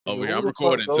over Nigga, here. who I'm the fuck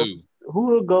recording goes? too.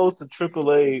 Who goes to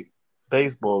AAA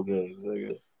baseball games?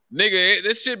 Nigga? Nigga,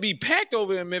 this should be packed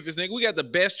over in Memphis, nigga. We got the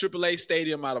best AAA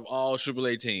stadium out of all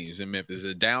AAA teams in Memphis.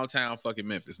 It's downtown fucking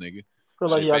Memphis, nigga. I feel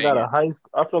like Shit y'all got banging. a high.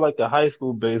 I feel like the high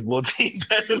school baseball team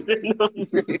better than them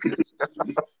niggas.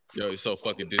 Yo, it's so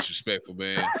fucking disrespectful,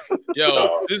 man. Yo,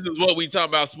 Dog. this is what we talking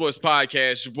about sports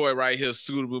podcast. Your boy right here,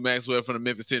 Suitable Maxwell from the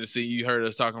Memphis, Tennessee. You heard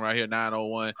us talking right here,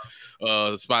 901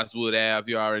 Spotswood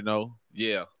Ave. You already know.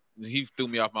 Yeah. He threw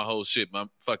me off my whole shit. I'm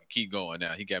fucking keep going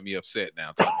now. He got me upset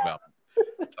now talking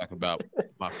about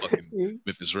my fucking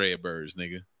Memphis Redbirds,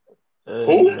 nigga. Hey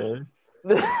Who? man.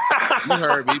 You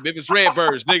heard me. Memphis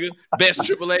Redbirds, nigga. Best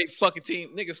AAA fucking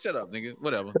team. Nigga, shut up, nigga.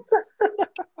 Whatever.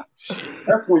 Shit.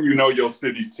 That's when you know your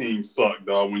city's team suck,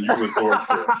 dog. When you resort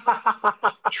to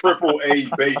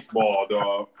AAA baseball,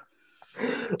 dog.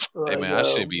 Hey man, I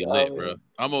should be lit, bro. Mean,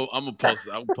 I'm gonna post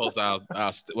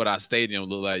what our stadium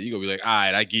look like. You gonna be like, all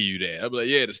right, I give you that. I'll be like,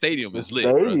 yeah, the stadium the is lit,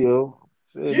 bro. stadium.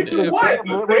 Shit, Get the Yeah, what? fuck.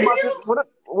 The What about stadium?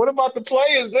 what about the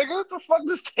players, nigga? What the fuck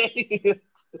the stadium?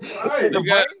 Right. The Nigga,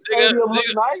 Braves stadium look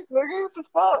nigga, nice, nigga. What the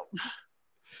fuck?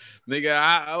 nigga,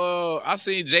 I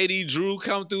seen JD Drew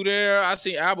come through there. I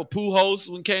seen Albert Pujols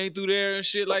when came through there and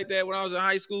shit like that when I was in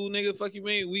high school, nigga. Fuck you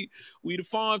mean? We the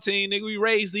farm team, nigga. We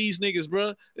raised these niggas,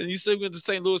 bro. And you see what the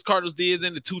St. Louis Cardinals did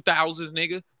in the 2000s,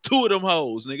 nigga. Two of them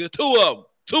hoes, nigga. Two of them.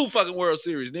 Two fucking World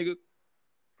Series, nigga.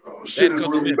 Oh, They shit had to is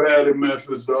come through really Memphis. bad in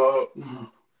Memphis, dog.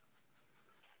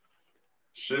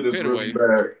 Shit is really Anyway,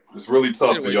 bad. It's really tough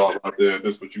for anyway, y'all out there.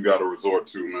 That's what you got to resort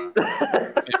to, man.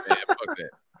 hey, man, fuck that.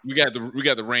 We got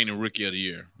the reigning rookie of the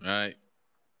year, all right?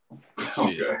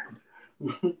 Shit. Okay.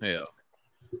 Hell.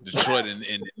 Detroit and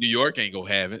New York ain't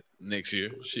gonna have it next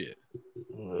year. Shit.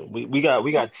 We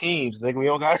got teams, nigga. We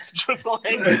don't got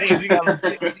AAA teams. We got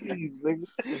legit teams, nigga.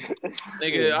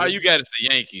 Nigga, all you got is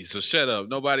the Yankees, so shut up.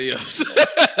 Nobody else.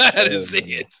 That Hey, is man.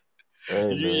 it.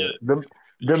 Hey Yeah. man,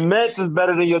 the Mets is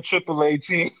better than your AAA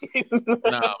team.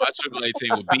 Nah, my AAA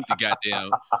team will beat the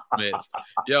goddamn Mets.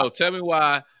 Yo, tell me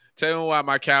why. Tell me why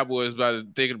my Cowboys about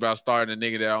thinking about starting a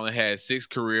nigga that only had 6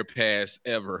 career pass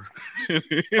ever.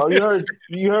 Oh,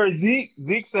 you heard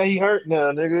Zeke say he hurt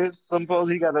now, nigga. Suppose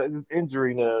he got an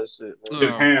injury now and shit, man.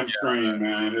 His Oh my hamstring,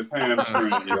 man. His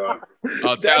hamstring, god. dog.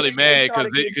 Oh, That Tally nigga been mad trying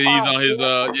because to get he's on popped, his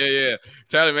nigga. yeah.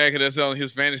 Tally mad because that's on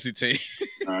his fantasy team.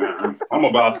 I'm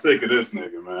about sick of this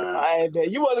nigga, man. I bet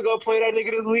you wasn't gonna play that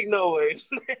nigga this week, no way.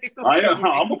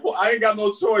 I ain't got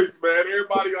no choice, man.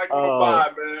 Everybody like on a Oh,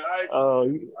 buy, man. I ain't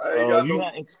oh, got you no.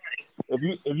 had if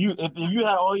you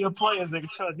had all your players, nigga,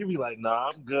 trust you be like, nah,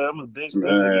 I'm good. I'm gonna bench this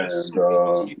Man,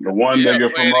 nigga. the one Yeah, nigga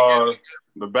from playing against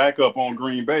the backup on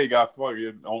Green Bay got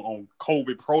fucking on COVID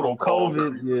On protocol.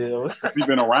 COVID, yeah. He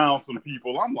been around some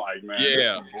people. I'm like, man, this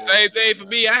yeah. is Same bullshit, thing for man.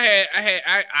 me. I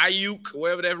had Ayuk,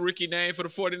 whatever that rookie name for the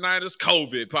 49ers,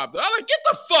 COVID popped up. I'm like, get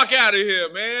the fuck out of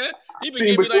here, man. He been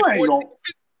See, giving me but you like ain't 14.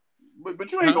 gonna,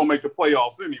 but you ain't Huh? gonna make the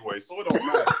playoffs anyway, so it don't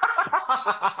matter.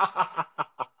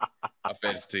 My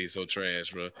fantasy team so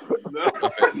trash, bro. My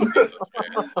fantasy team so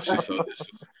trash.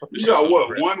 This You shit got so what?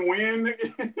 depressing. One win,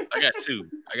 nigga? I got two.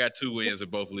 I got 2 wins in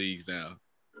both leagues now.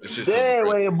 This shit so Damn, depressing.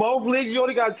 wait, in both leagues you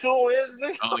only got 2 wins,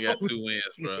 nigga. I only got Oh, 2 wins,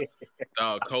 bro. shit.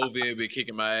 Dog, COVID been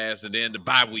kicking my ass, and then the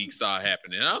bye week started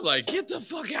happening. And I'm like, get the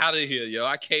fuck out of here, yo.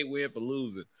 I can't win for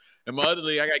losing. And my other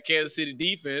league, I got Kansas City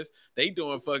defense. They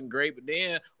doing fucking great, but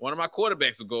then one of my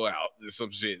quarterbacks will go out or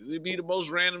some shit. It'd be the most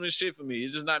randomest shit for me.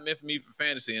 It's just not meant for me for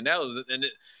fantasy. And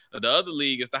the other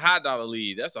league is the high dollar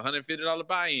league. That's $150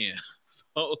 buy-in.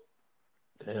 So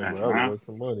Damn, bro, that was worth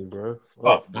some money, bro.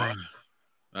 Fuck. Tough, bro.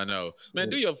 I know. Man,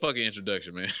 do your fucking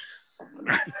introduction, man.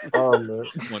 Oh man,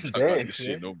 I want to talk about damn, this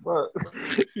shit man. no more. Fuck.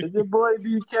 It's your boy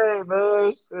BK,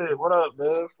 man. Shit, what up,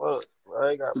 man? Fuck. I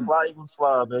ain't got fly even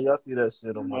fly, man. Y'all see that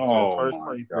shit on my chest. Oh First my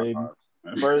place, baby.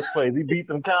 god. First place. We beat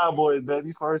them Cowboys,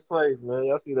 baby. First place, man.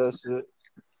 Y'all see that shit.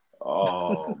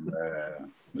 Oh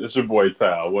man. It's your boy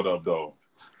Tal. What up, though?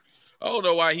 I don't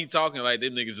know why he talking like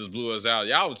them niggas just blew us out.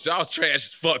 Y'all trash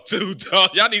as fuck too,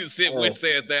 dog. Y'all need to sit Hey, Wentz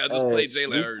ass down. Just hey, play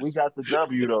Jalen we Hurts. got the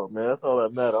W though, man. That's all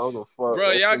that matter. I don't give a fuck. Bro,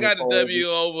 That y'all shit was got the horrible. W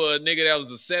over a nigga that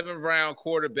was a 7th round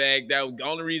quarterback. That was the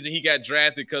only reason he got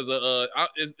drafted because of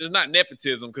it's not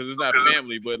nepotism because it's not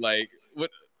family, but like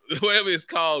whatever it's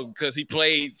called because he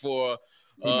played for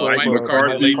He played Mike Mike for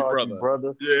McCarthy's Mike McCarthy. late McCarthy, brother.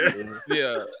 brother. Yeah. Yeah.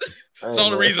 Yeah, it's the Hey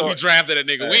only man, reason we drafted that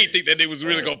nigga. We Hey. ain't think that nigga was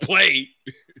really Hey. gonna play.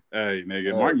 Hey,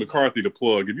 nigga, Mike McCarthy, the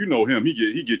plug. If you know him, he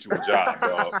get you a job,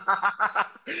 dog.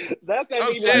 That's that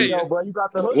I'll nigga tell like, you, yo, bro, you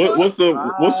got the What, hookup? what's the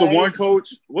Alright. one coach?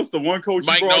 What's the one coach you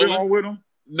Mike brought in Nolan. on with him?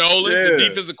 Nolan, the Yeah,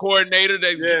 defensive coordinator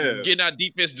that's yeah, getting our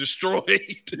defense destroyed.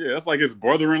 yeah. That's like his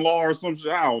brother-in-law or some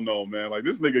shit. I don't know, man. Like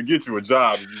this nigga get you a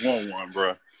job if you want one,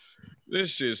 bro.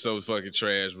 This shit's so fucking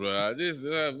trash, bro. This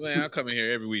man, I come in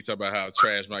here every week talk about how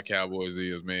trash my Cowboys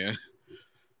is, man.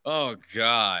 Oh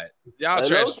God, y'all Hey,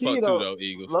 trash as fuck too, though,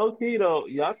 Eagles. low key though,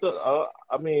 y'all thought.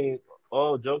 I mean,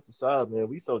 all jokes aside, man,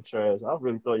 we so trash. I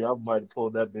really thought y'all might have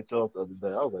pulled that bitch off the other day.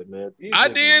 I was like, man, these I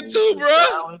niggas did need too, to bro.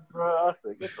 balance, bro. I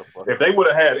said, get the fuck. If they would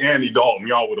have had Andy Dalton,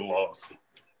 y'all would have lost.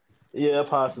 Yeah,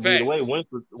 possibly. The way Facts.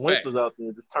 Wentz was out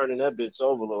there just turning that bitch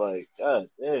over, like, God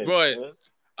damn, Bro, man.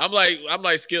 I'm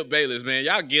like Skip Bayless, man.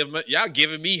 Y'all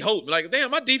giving me hope. Like, damn,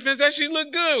 my defense actually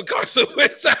look good with Carson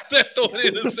Wentz out there throwing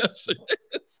interceptions.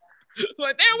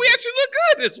 Like, damn, we actually look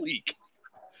good this week.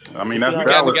 I mean, that's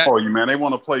Dallas for you, man. They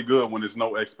want to play good when there's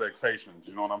no expectations.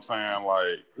 You know what I'm saying?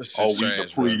 Like, oh, we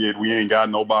depleted. We ain't got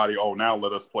nobody. Oh, now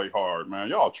let us play hard, man.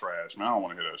 Y'all trash, man. I don't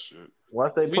want to hear that shit.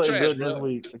 Once they play good this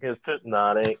week against Pitt, they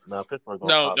ain't. No, Pittsburgh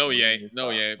gonna pop. No, you ain't.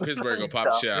 Pittsburgh gonna pop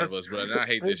the shit out of us, bro. And I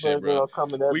hate this shit, bro.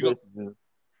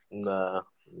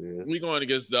 Yeah. We going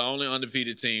against the only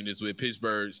undefeated team that's with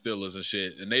Pittsburgh Steelers and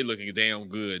shit, and they looking damn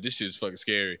good. This shit's fucking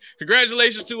scary.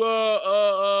 Congratulations to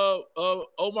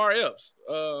Omar Epps.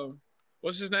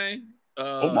 What's his name?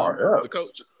 Omar Epps. The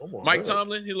coach. Mike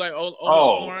Tomlin. He like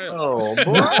Omar Epps. Oh, boy.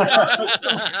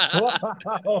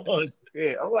 Oh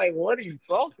shit! I'm like, what are you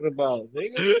talking about,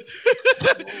 nigga?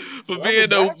 For being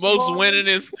the most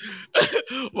winningest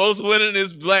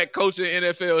black coach in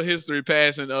NFL history,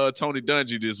 passing Tony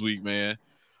Dungy this week, man.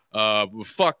 But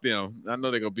fuck them. I know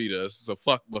they're gonna beat us. So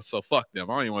fuck them.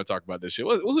 I don't even want to talk about this shit.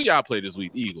 Who y'all play this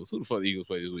week? Eagles. Who the fuck the Eagles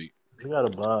play this week? We got a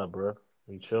bye, bro.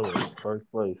 We chilling. First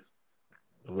place.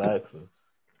 Relaxing.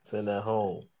 Send that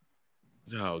home.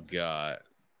 Oh God.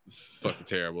 This is fucking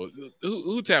terrible.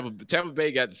 Who Tampa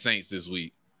Bay got the Saints this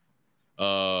week?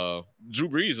 Drew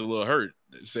Brees is a little hurt.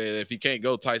 Said if he can't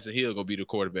go, Tyson Hill gonna be the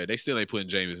quarterback. They still ain't putting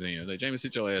Jameis in. Like, Jameis,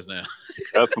 sit your ass down.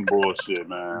 That's some bullshit,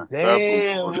 man.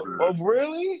 Damn. Oh,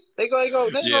 really? They gonna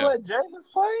let Jameis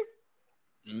play?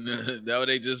 That what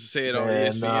they just said on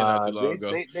ESPN not too long ago.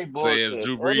 Say if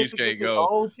Drew Brees can't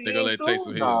go, they gonna let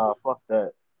Tyson Hill. Nah, fuck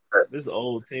that. This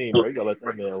old team, bro. You gotta let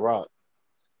that man rock.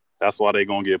 That's why they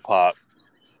gonna get popped.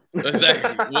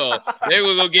 Exactly. Well, they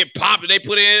were gonna get popped and they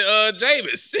put in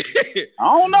Jameis. I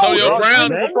don't know. Antonio Brown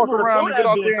fuck around and get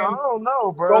out there. I don't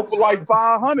know, bro. Go for like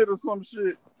 500 or some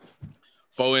shit.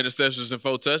 4 interceptions and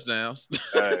 4 touchdowns.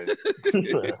 Hey.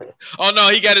 Oh no,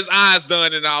 he got his eyes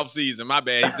done in the offseason. My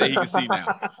bad. He said he can see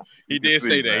now. He did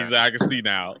say that. Man. He said I can see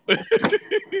now.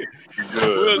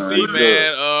 We'll see,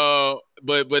 man.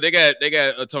 But they got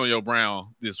Antonio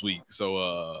Brown this week,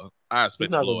 so I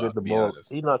expect to blow out. To be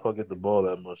honest, he's not gonna get the ball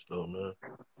that much though, man.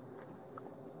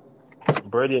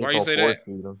 Brady ain't gonna force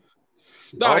feed him.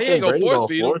 No, he ain't gonna force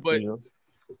feed him,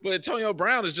 but Antonio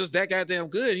Brown is just that goddamn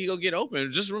good. He gonna get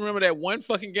open. Just remember that one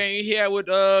fucking game he had with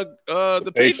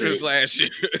the Patriots last year.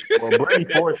 Well, Brady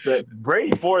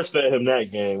force-fed him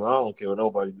that game. I don't care what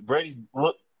nobody. Brady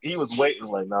he was waiting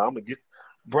like, nah, I'm gonna get.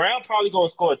 Brown probably gonna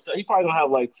score. He probably gonna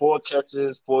have like 4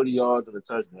 catches, 40 yards, and a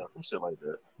touchdown, some shit like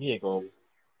that. He ain't gonna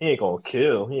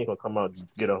kill. He ain't gonna come out and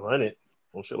get 100,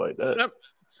 some shit like that.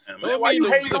 Man, why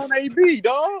you hating on AB,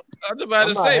 dog? I was about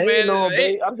to say, man.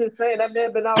 I'm just saying that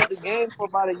man been out of the game for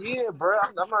about a year, bro.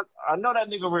 I know that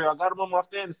nigga real. I got him on my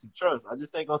fantasy. Trust. I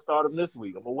just ain't gonna start him this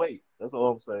week. I'm gonna wait. That's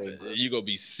all I'm saying. Bro. You gonna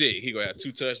be sick. He gonna have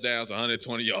 2 touchdowns,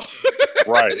 120 yards.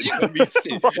 Right. You gonna be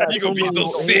sick. You gonna be so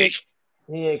sick.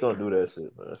 He ain't gonna do that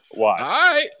shit, man. Why?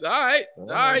 All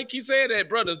right. Keep saying that,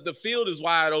 brother. The field is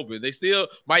wide open.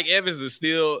 Mike Evans is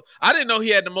still. I didn't know he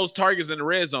had the most targets in the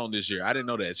red zone this year. I didn't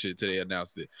know that shit till they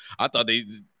announced it. I thought they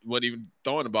wasn't even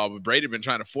throwing the ball, but Brady been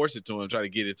trying to force it to him, try to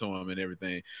get it to him and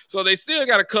everything. So they still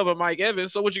got to cover Mike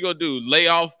Evans. So what you gonna do? Lay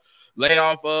off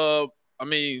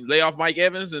Mike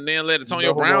Evans and then let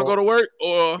Antonio Brown go to work,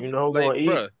 or gonna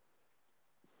eat?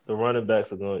 The running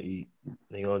backs are gonna eat.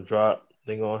 They gonna drop.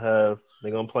 They're gonna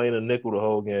play in a nickel the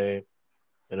whole game,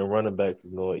 and the running backs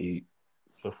is gonna eat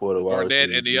before the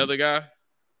Fournette and the other guy.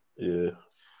 Yeah,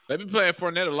 they've been playing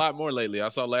Fournette a lot more lately. I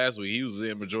saw last week he was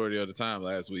in majority of the time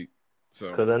last week.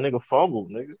 So because that nigga fumbled,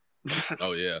 nigga.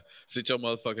 Oh yeah, sit your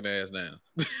motherfucking ass down.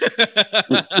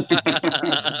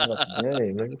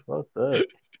 Dang, nigga, fuck that.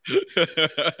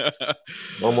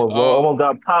 Almost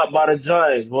got popped by the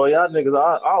Giants, boy. Y'all niggas,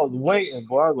 I was waiting,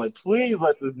 boy. I was like, please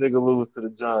let this nigga lose to the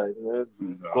Giants, man.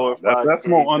 That's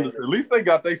more understood. At least they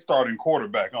got their starting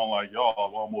quarterback on. Like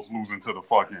y'all almost losing to the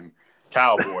fucking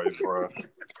Cowboys, bro.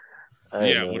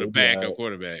 Hey, yeah, man, with a backup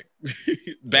quarterback.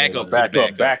 backup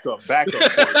quarterback.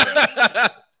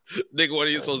 Nigga, what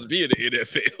are you supposed to be in the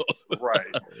NFL?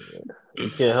 Right. We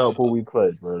can't help who we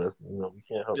play, bro. We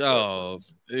can't help. Oh,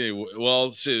 anyway,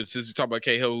 well, shit. Since we talk about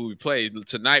can't help who we play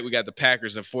tonight, we got the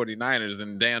Packers and 49ers,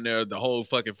 and down there the whole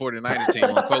fucking 49er team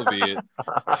on COVID.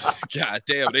 God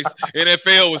damn,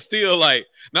 NFL was still like,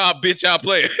 nah, bitch, y'all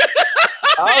play.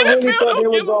 I really thought they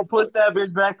was gonna push that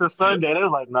bitch back to Sunday. They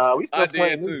was like, nah, we still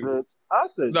playing this bitch. I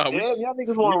said, damn, y'all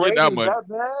niggas want ratings that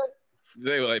bad?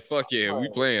 They were like, fuck yeah, we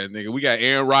playing, nigga. We got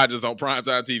Aaron Rodgers on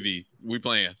primetime TV. We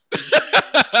playing.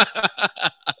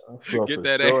 Get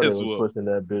that ass whooped. Pushing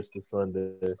that bitch to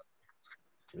Sunday.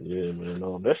 Yeah,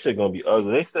 man. That shit gonna be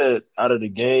ugly. They said out of the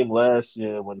game last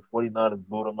year when the 49ers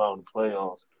blew them out in the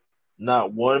playoffs,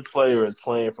 not one player is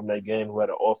playing from that game who had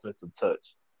an offensive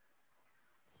touch.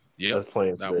 Yeah, that's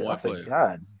playing. Not one player.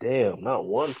 God damn, not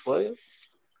one player.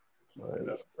 Right,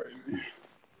 that's crazy.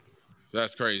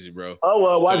 That's crazy, bro. Oh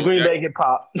well, watch Green Bay get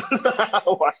popped.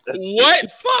 Watch that. What?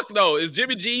 Shit. Fuck no. Is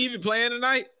Jimmy G even playing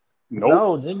tonight? Nope.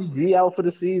 No, Jimmy G out for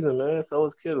the season, man. So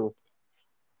is Kittle.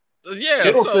 Yeah.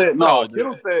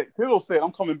 Kittle said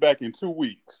I'm coming back in 2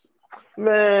 weeks.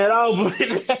 Man, I don't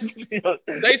believe that.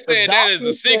 They said that is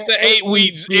a 6 to 8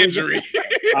 week injury.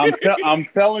 I'm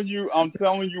telling you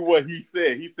what he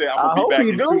said. He said I'm gonna be back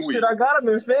in 2 weeks. Shit, I got him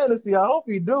in fantasy. I hope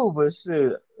he do, but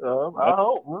shit, I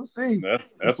hope we'll see.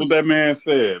 That's what that man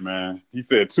said, man. He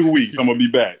said 2 weeks. I'm gonna be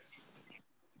back.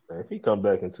 Man, if he come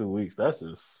back in 2 weeks, that's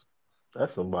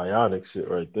some bionic shit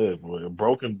right there, boy. A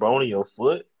broken bone in your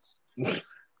foot.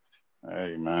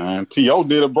 Hey, man, T.O.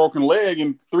 did a broken leg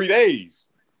in 3 days.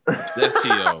 That's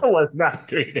T.O. It was not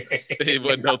 3 days. It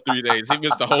wasn't no 3 days. He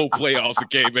missed the whole playoffs and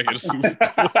came back in the Super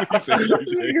Bowl.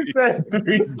 He said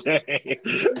 3 days.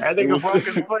 That nigga broke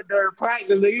his foot during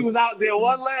practice. He was out there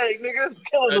one leg, nigga.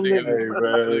 Killing them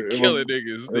niggas. Hey, killing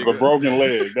niggas. It's a broken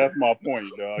leg. That's my point,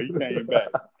 dog. He came back.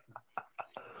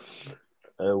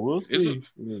 We'll see.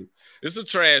 It's a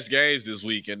trash games this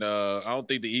week, and I don't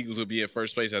think the Eagles will be in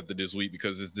first place after this week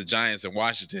because it's the Giants and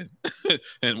Washington.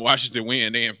 And Washington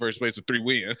win, they in first place with 3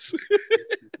 wins.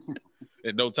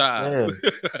 And no ties.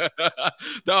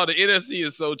 No, the NFC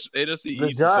is so NFC East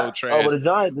is so trash. Oh, but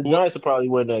the Giants will probably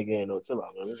win that game though. Chill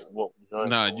out, man.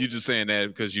 Nah, you just saying that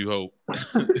because you hope.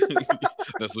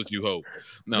 That's what you hope.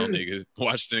 No, nigga.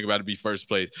 Washington about to be first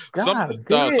place. Somebody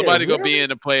gonna be in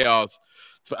the playoffs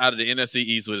out of the NFC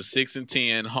East with a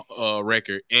 6-10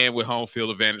 record and with home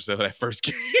field advantage of that first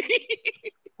game.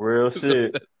 Real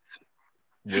shit.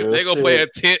 They're gonna play a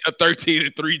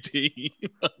 13-3 team.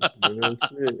 Real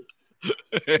shit.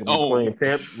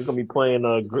 We're gonna be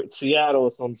playing Seattle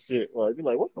or some shit. Like, you're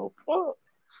like, what the fuck?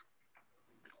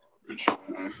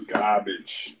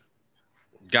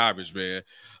 Garbage, man.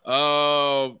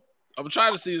 I'm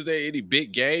trying to see if there any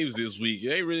big games this week.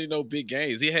 There ain't really no big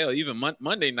games. Hell, even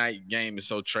Monday night game is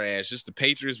so trash. It's the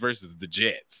Patriots versus the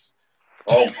Jets.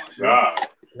 Oh my god.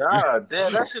 God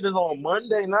damn, that shit is on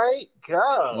Monday night.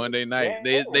 God, Monday night.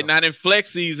 They not in flex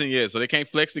season yet, so they can't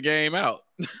flex the game out.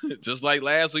 Just like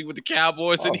last week with the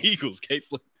Cowboys and Eagles, can't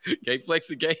flex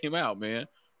the game out, man.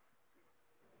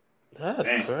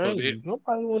 That's crazy.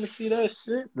 Nobody want to see that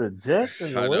shit. The Jets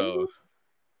and the Ravens.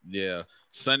 Yeah,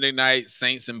 Sunday night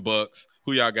Saints and Bucks.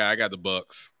 Who y'all got? I got the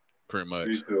Bucks, pretty much.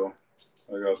 Me too.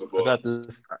 I got the Bucks.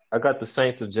 I got the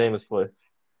Saints if Jameis play.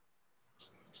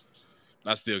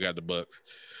 I still got the Bucks.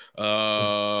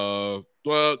 Well,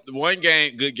 one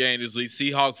good game this week.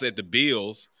 Seahawks at the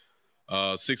Bills.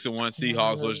 6-1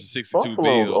 Seahawks versus 62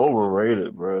 Bills.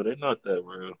 Overrated, bro. They're not that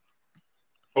real.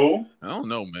 Who? I don't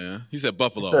know, man. He said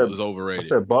Buffalo is overrated. He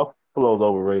said Buffalo's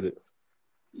overrated.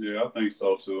 Yeah, I think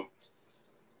so too.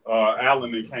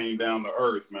 Allen came down to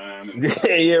earth, man.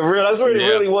 Yeah, real. That's what it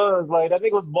really was. Like, that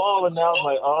nigga was balling now. I was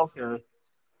like, oh, okay.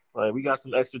 Like, we got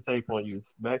some extra tape on you.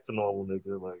 Back to normal,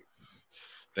 nigga. Like,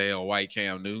 they on white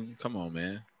Cam Newton. Come on,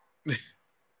 man.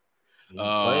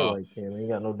 White Cam. Ain't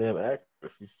got no damn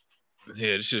accuracy.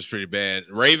 Yeah, this shit's pretty bad.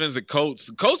 Ravens and Colts.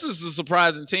 Colts is a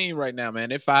surprising team right now, man.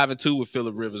 They're 5-2 with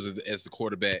Phillip Rivers as the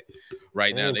quarterback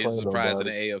right now. They're surprising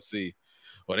the AFC.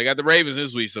 Well, they got the Ravens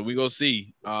this week, so we go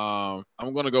see. I'm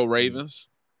gonna go Ravens.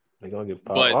 They're gonna get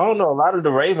popped. I don't know. A lot of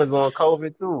the Ravens on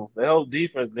COVID too. Their whole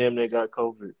defense, they got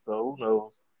COVID. So who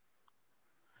knows?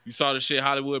 You saw the shit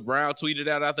Hollywood Brown tweeted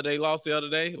out after they lost the other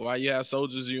day. Why you have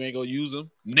soldiers, you ain't gonna use them?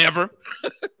 Never.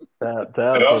 Tal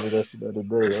told me that shit the other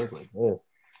day. I was like, man.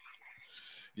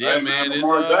 Yeah, man.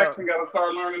 Lamar Jackson got to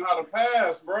start learning how to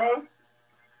pass, bro.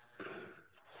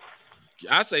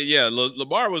 I say, yeah,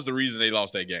 Lamar was the reason they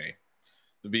lost that game.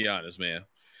 To be honest, man.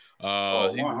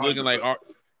 He's looking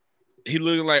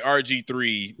like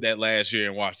RG3 that last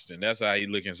year in Washington. That's how he's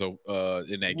looking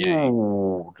in that game.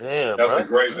 Ooh, damn. That's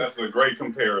a great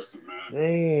comparison, man.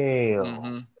 Damn.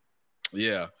 Mm-hmm.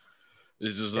 Yeah.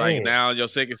 It's just like now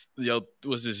what's this, your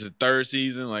third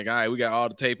season? Like, all right, we got all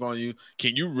the tape on you.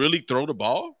 Can you really throw the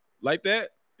ball like that?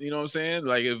 You know what I'm saying?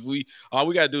 Like, if all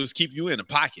we gotta do is keep you in the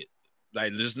pocket,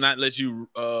 like just not let you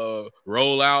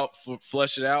roll out,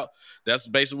 flush it out. That's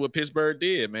basically what Pittsburgh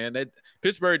did, man. That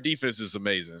Pittsburgh defense is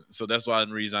amazing. So that's why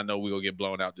the reason I know we're gonna get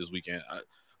blown out this weekend.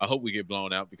 I hope we get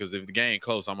blown out because if the game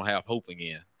close, I'm gonna have hope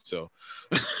again. So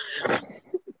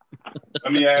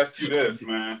let me ask you this,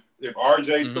 man. If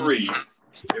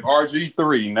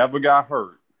RG3 never got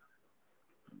hurt,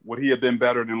 would he have been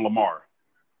better than Lamar?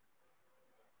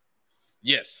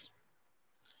 Yes.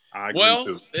 I agree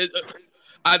too.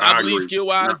 I believe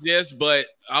skill-wise, yes, but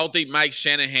I don't think Mike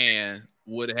Shanahan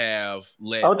would have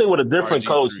let. I don't think with a different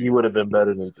coach, he would have been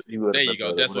better than. There you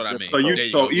go. That's what I mean.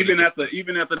 So even after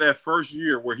that first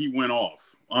year where he went off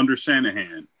under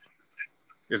Shanahan,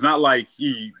 it's not like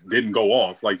he didn't go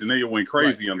off. Like the nigga went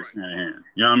crazy under Shanahan.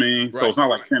 You know what I mean? Right. So it's not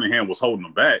like Shanahan was holding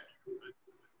him back.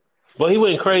 But he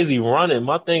went crazy running.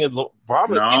 My thing is,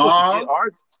 Robert.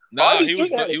 He was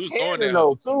throwing that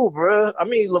though too, bro. I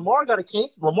mean, Lamar got a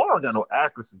cancer. Lamar got no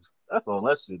accuracy. That's all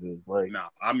that shit is. Like,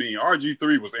 I mean,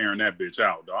 RG3 was airing that bitch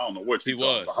out. I don't know what he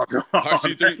was.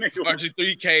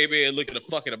 RG3 came in looking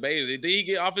fucking amazing. Did he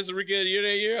get offensive rookie of the year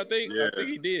that year? I think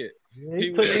he did. Yeah,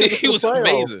 he was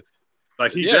amazing.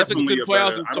 Like he definitely a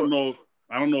better, I don't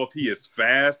know if he is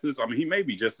fastest. I mean, he may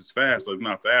be just as fast, if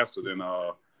not faster than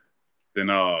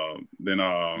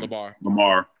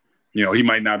Lamar. You know, he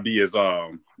might not be as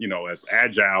as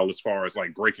agile as far as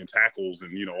like breaking tackles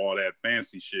and all that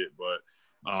fancy shit, but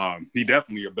he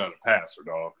definitely a better passer,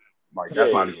 dog. Like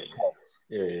that's not even close.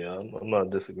 Yeah, I'm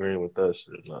not disagreeing with that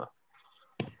shit. Nah.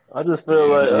 I just feel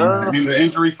like the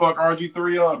injury fuck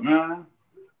RG3 up, man.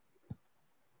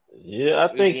 Yeah, I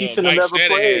think he should have never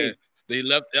played.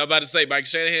 I'm about to say Mike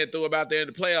Shanahan threw him out there in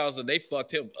the playoffs and they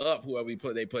fucked him up. Whoever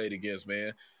they played against,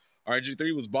 man.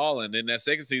 RG3 was balling. Then that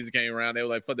second season came around, they were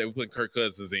like, "Fuck, they were putting Kirk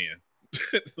Cousins in."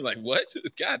 Like what?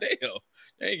 Goddamn,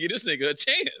 they ain't give this nigga a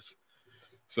chance.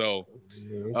 So,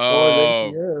 he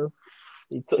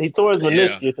tore his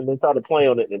meniscus and then tried to play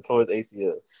on it and tore his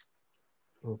ACL.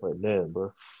 I was like, damn,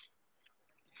 bro.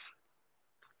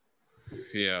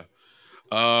 Yeah.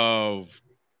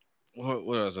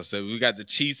 What else I said? We got the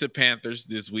Chiefs and Panthers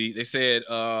this week. They said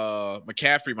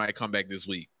McCaffrey might come back this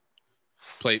week.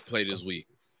 Play this week.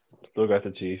 Still got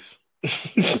the Chiefs.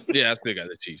 Yeah, I still got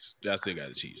the Chiefs.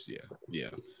 Yeah.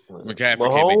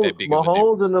 McCaffrey can't make that big of a difference.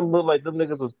 Mahomes and them look like them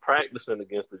niggas was practicing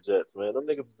against the Jets, man. Them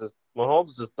niggas Mahomes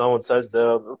was just throwing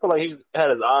touchdowns. I feel like he had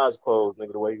his eyes closed,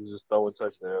 nigga, the way he was just throwing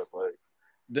touchdowns. Like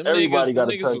everybody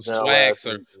got a touchdown last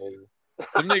week, nigga.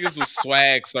 Them niggas was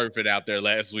swag surfing out there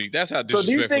last week. That's how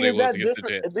disrespectful they was against the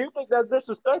Jets. Do you think that's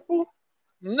disrespectful?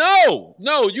 No,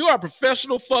 you are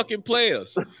professional fucking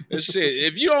players and shit.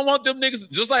 If you don't want them niggas,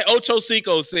 just like Ocho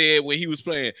Cinco said when he was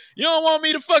playing, you don't want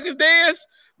me to fucking dance,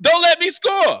 don't let me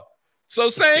score. So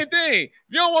same thing. If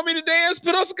you don't want me to dance,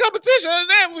 put on some competition. Other than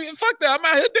that, fuck that. I'm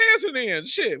out here dancing then.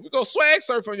 Shit, we go swag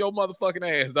surf on your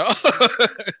motherfucking ass, dog.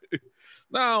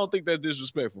 No, I don't think that's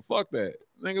disrespectful. Fuck that.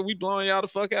 Nigga, we blowing y'all the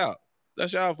fuck out.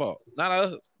 That's y'all fault. Not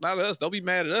us. Don't be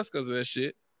mad at us because of that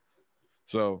shit.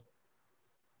 So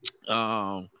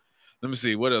let me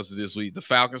see what else is this week. The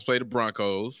Falcons play the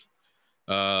Broncos.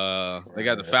 They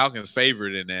got the Falcons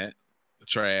favorite in that.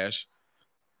 Trash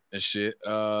and shit.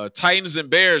 Titans and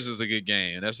Bears is a good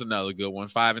game. That's another good one.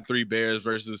 5-3 Bears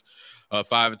versus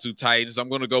 5-2 Titans. I'm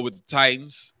gonna go with the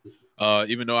Titans.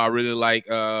 Even though I really like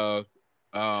Foles.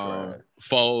 I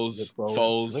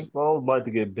think Foles might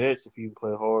to get benched if he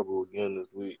play horrible again this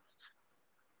week.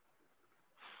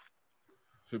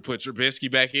 If you put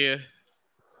Trubisky back in.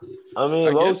 I mean,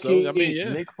 Nick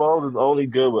Foles is only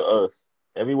good with us.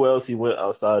 Everywhere else he went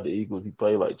outside the Eagles, he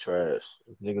played like trash.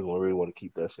 Niggas don't really want to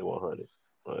keep that shit 100.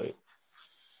 Like,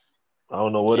 I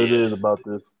don't know what it is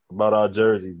about our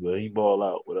jerseys, but he ball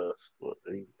out with us. But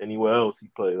anywhere else, he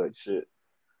played like shit.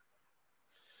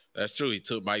 That's true. He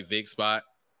took Mike Vick's spot,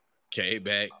 came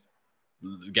back,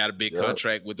 got a big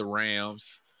contract with the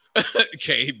Rams,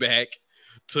 came back,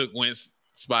 took Wentz's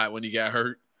spot when he got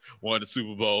hurt, won the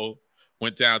Super Bowl.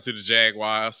 Went down to the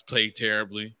Jaguars, played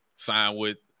terribly, signed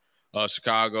with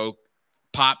Chicago,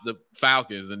 popped the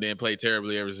Falcons, and then played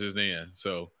terribly ever since then.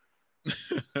 So,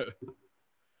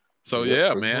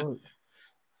 yeah, man.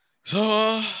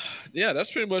 So,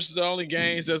 that's pretty much the only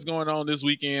games that's going on this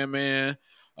weekend, man.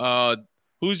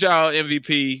 Who's y'all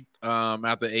MVP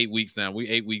after 8 weeks now? We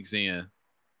 8 weeks in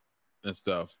and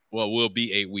stuff. Well, we'll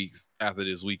be 8 weeks after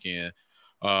this weekend.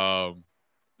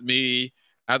 Me.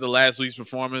 After last week's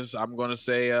performance, I'm gonna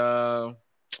say and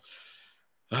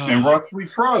Russ we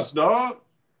trust, dog.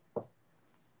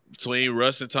 between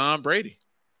Russ and Tom Brady.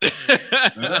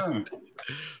 Yeah.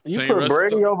 You Between put Russ and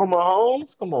Brady Tom. over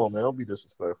Mahomes? Come on, man. Don't be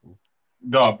disrespectful.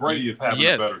 Dog, Brady is having a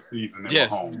Yes. better season than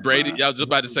Yes, Mahomes, Brady. man. I was just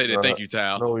about to No, say he's that. Thank not. you,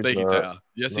 Tal. No, he's Thank you, not. Tal.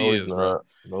 Yes, he No, he's is, bro. not.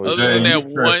 No, he's Other than Jay, not. that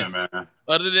you one, tripping, man.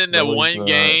 other than that No, he's one not.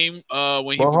 game,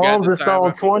 when he forgot Mahomes the has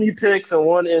thrown timeout. 20 picks and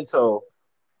one into.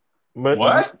 What?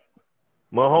 What?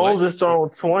 Mahomes has thrown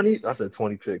 20. I said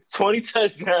 20 picks. 20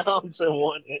 touchdowns and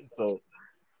one into.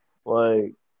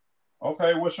 Like,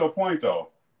 Okay, what's your point though?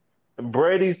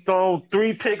 Brady's thrown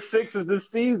 3 pick 6s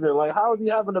this season. Like, how is he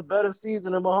having a better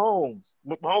season than Mahomes?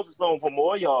 Mahomes is thrown for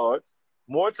more yards,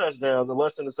 more touchdowns, and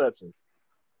less interceptions.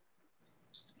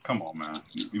 Come on, man.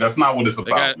 That's not what it's They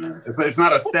got about, man. It's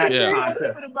not a What you stats yeah. mean? What is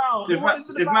contest. it about? It's What not is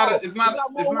it it's not about? a it's He not got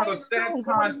it's more not a wins stats too.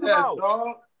 So what is it contest, about?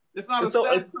 dog. It's not a It's, so,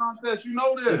 stats contest. You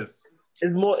know this.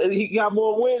 it's more. He got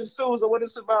more wins too. So what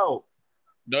is it about?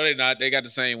 No, they not. They got the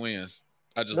same wins.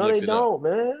 I just No, they looked it up. don't,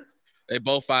 man. They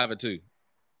both 5-2.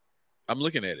 I'm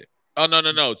looking at it. Oh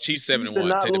no. Chiefs Chiefs did 7-1.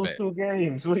 not Take it lose back. 2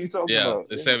 games. What are you talking Yeah, about?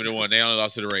 it's 7-1. They only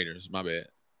lost to the Raiders. My bad.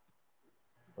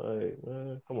 Hey,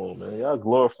 man, come on, man. Y'all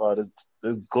glorify this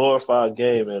glorified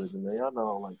game manager, man. Y'all know I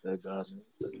don't like that guy,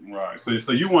 man. Right.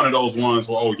 So you one of those ones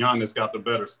where Giannis got the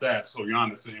better stats, so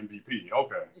Giannis the MVP.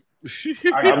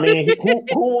 Okay. I I got it. mean,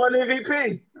 who won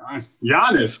MVP?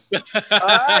 Giannis. All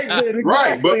right, then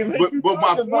Right. exactly. What you But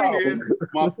talking about?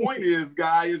 my point is,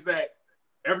 guy, is that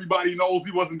everybody knows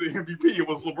he wasn't the MVP. It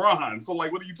was LeBron. So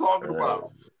like, what are you talking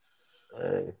about?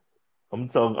 Hey, I'm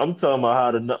talking about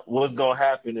how to know what's gonna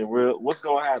happen in real. What's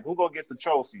gonna happen? Who gonna get the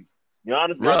trophy?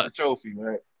 Giannis got the Russ. trophy,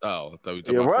 man. Oh, I thought we were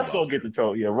talking Yeah, about Russ football. gonna get the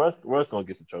trophy. Yeah, Russ gonna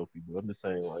get the trophy. But I'm just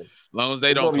saying, like, As long as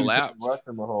they it's don't gonna be between collapse. Russ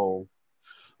and Mahomes.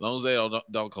 As long as they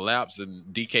don't collapse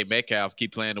and DK Metcalf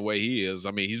keep playing the way he is,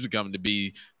 I mean, he's becoming to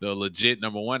be the legit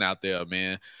number one out there,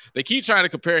 man. They keep trying to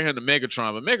compare him to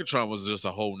Megatron, but Megatron was just a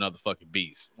whole nother fucking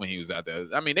beast when he was out there.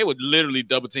 I mean, they would literally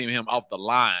double team him off the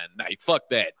line. Like, fuck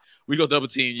that. We go double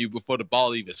team you before the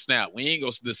ball even snap. We ain't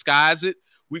gonna disguise it.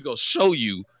 We gonna show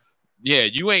you, yeah,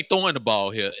 you ain't throwing the ball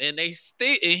here. And he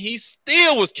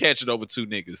still was catching over two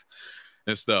niggas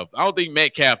and stuff. I don't think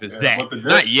Metcalf is that. But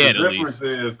Not the yet, at difference least.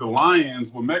 is the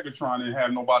Lions with Megatron didn't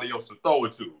have nobody else to throw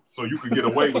it to, so you could get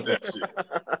away with that shit.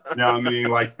 You know what I mean?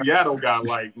 Like Seattle got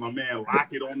like my man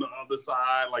Lockett on the other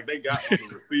side. Like they got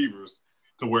other receivers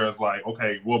to where it's like,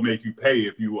 okay, we'll make you pay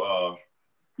if you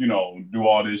do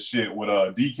all this shit with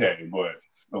DK. But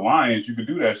the Lions, you could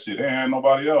do that shit. They had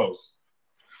nobody else.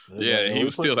 Yeah, he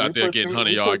was still out there getting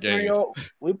 100-yard games.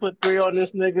 We put 3 on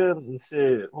this nigga and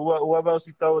shit. Whoever else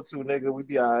we throw it to, nigga, we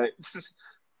be all right.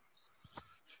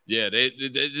 Yeah,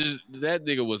 that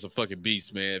nigga was a fucking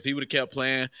beast, man. If he would have kept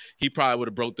playing, he probably would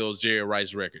have broke those Jerry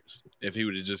Rice records. If he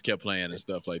would have just kept playing and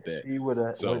stuff like that. He would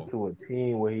have went to a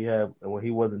team where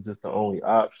he wasn't just the only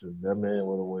option. That man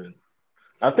would have won.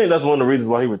 I think that's one of the reasons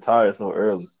why he retired so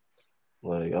early.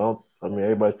 Like,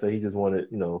 everybody say he just wanted,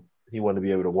 he wanted to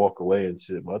be able to walk away and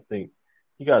shit. But I think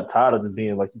he got tired of just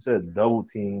being, like you said, double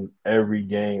teamed every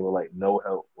game with like no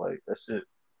help. Like that shit.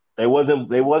 They wasn't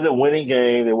winning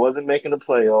games. They wasn't making the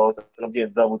playoffs. And I'm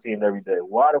getting double teamed every day.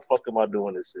 Why the fuck am I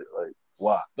doing this shit? Like,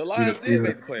 why? The Lions did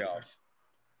make the playoffs.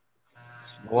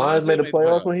 The Lions made the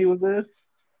playoffs when he was there?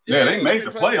 Yeah, they made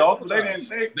the playoffs, but they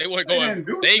didn't. They weren't going.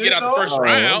 They didn't get out the first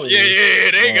round.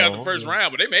 They got the first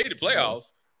round, but they made the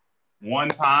playoffs. One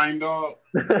time, dog.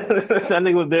 That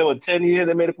nigga was there with 10 years.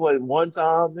 They made a play one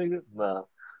time, nigga. Nah.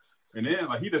 And then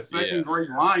he the second great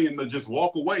Lion to just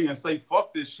walk away and say,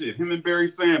 fuck this shit. Him and Barry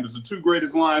Sanders, the 2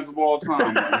 greatest Lions of all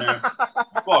time. Like, man,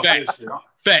 fuck this shit.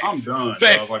 Facts. I'm done.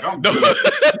 Facts. Dog. Like, I'm done.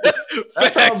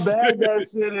 That's how bad that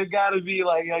shit has got to be.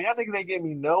 Like, yo, y'all think they give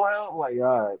me no help? Like,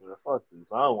 all right, man, fuck this.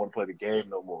 I don't want to play the game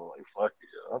no more. Like, fuck it.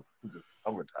 Yo.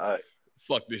 I'm retired.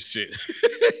 Fuck this shit.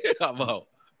 I'm out.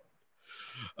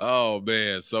 Oh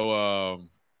man, so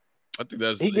I think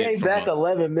that's he gave back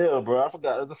 11 mil, bro. I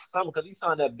forgot something because he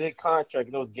signed that big contract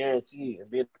and it was guaranteed.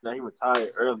 And being that he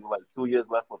retired early, like 2 years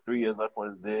left or 3 years left on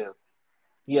his deal,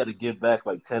 he had to give back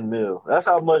like 10 mil. That's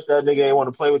how much that nigga ain't want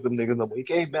to play with them niggas no more. He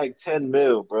gave back 10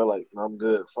 mil, bro. Like, I'm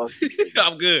good. Fuck you.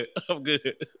 I'm good.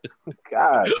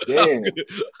 God damn.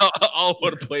 I don't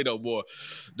want to play no more.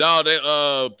 Dog,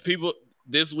 people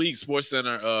this week,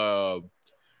 SportsCenter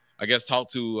I guess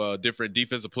talked to different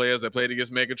defensive players that played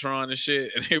against Megatron and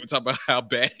shit, and they were talking about how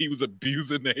bad he was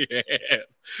abusing their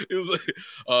ass. It was like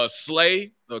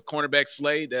Slay, the cornerback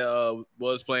Slay that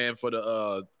was playing for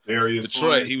the Detroit.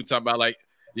 Slay. He was talking about like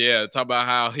Yeah, talk about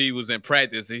how he was in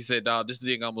practice. He said, "Dog, this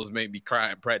nigga almost made me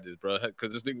cry in practice, bro,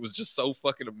 because this nigga was just so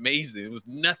fucking amazing. It was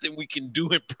nothing we can do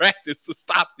in practice to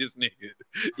stop this nigga.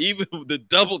 Even the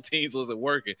double teams wasn't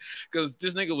working because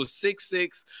this nigga was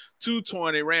 6'6",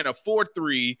 220, ran a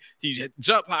 4.3. He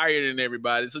jumped higher than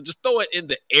everybody. So just throw it in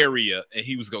the area and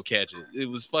he was gonna catch it. It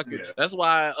was fucking. Yeah. That's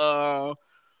why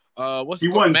what's He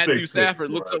it called? wasn't Matthew 6'6",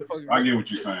 Stafford looked so fucking I great. get what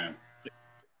you're saying.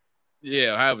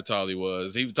 Yeah, however tall he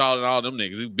was. He was taller than all them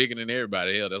niggas. He was bigger than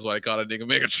everybody. Hell, that's why they call that nigga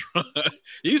Megatron.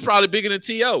 He's probably bigger than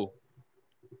T.O.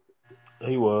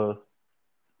 He was.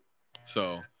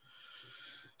 So,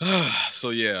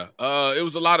 so yeah. It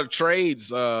was a lot of trades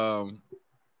during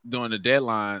the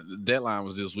deadline. The deadline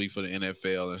was this week for the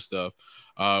NFL and stuff.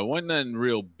 Wasn't nothing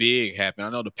real big happen. I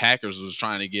know the Packers was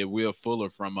trying to get Will Fuller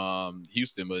from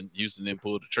Houston, but Houston didn't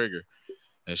pull the trigger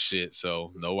and shit.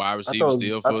 So no wide receiver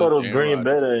still I for thought it was Aaron Green Bay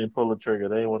Rodgers. that didn't pull the trigger.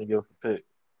 They didn't want to give up a pick.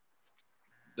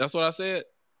 That's what I said.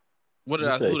 What did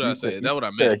You I? said Who did I Houston. say? That's what I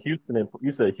You meant. said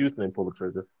Houston didn't pull the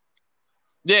trigger.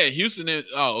 Yeah, Houston.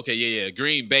 Oh, okay, yeah.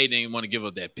 Green Bay didn't want to give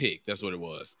up that pick. That's what it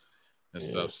was, and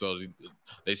stuff. So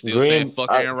they still saying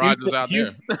fuck Aaron Rodgers out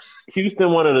there.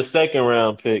 Houston wanted a second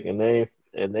round pick, and they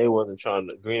wasn't trying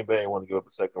to. Green Bay didn't want to give up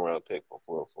a second round pick for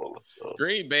Will Fuller. So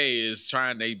Green Bay is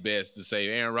trying their best to say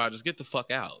Aaron Rodgers, get the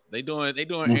fuck out. They doing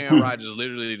Aaron Rodgers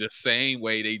literally the same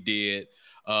way they did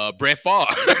Brett Favre.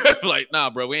 Like,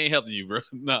 nah, bro, we ain't helping you, bro.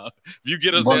 Nah, if you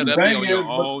get us there, that'll be on your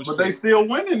own. But they still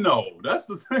winning though. That's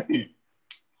the thing.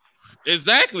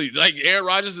 Exactly. Like Aaron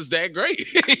Rodgers is that great.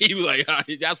 He was like,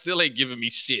 y'all still ain't giving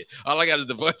me shit. All I got is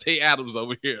Devontae Adams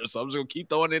over here. So I'm just gonna keep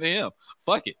throwing it at him.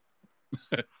 Fuck it.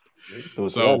 so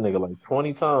that nigga like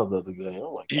 20 times the other game.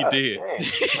 I'm like, he did.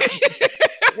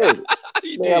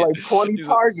 He did. Had like 20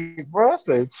 targets, bro. I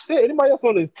said, shit, anybody else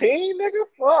on his team,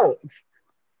 nigga?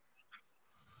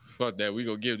 Fuck that. We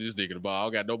gonna give this nigga the ball.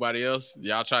 I got nobody else.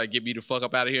 Y'all try to get me the fuck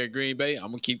up out of here in Green Bay. I'm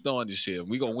gonna keep throwing this shit.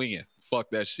 We gonna win.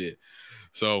 Fuck that shit.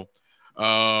 So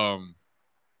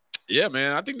yeah,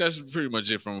 man, I think that's pretty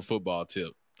much it from a football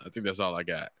tip. I think that's all I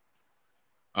got.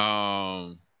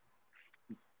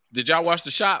 Did y'all watch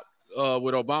The Shop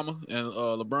with Obama and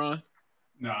LeBron?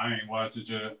 No, I ain't watched it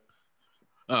yet.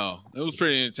 Oh, it was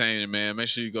pretty entertaining, man. Make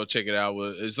sure you go check it out.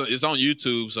 It's on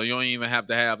YouTube, so you don't even have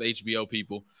to have HBO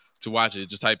people to watch it.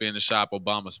 Just type in The Shop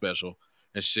Obama special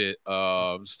and shit.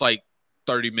 It's like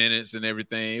 30 minutes and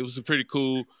everything. It was a pretty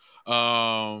cool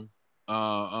shop.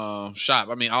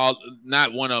 I mean,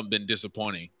 not one of them been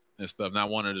disappointing and stuff. Not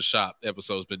one of the Shop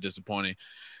episodes been disappointing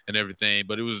and everything.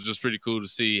 But it was just pretty cool to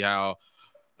see how.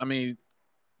 I mean,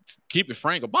 keep it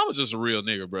frank, Obama's just a real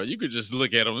nigga, bro. You could just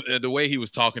look at him, the way he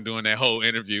was talking during that whole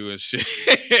interview and shit.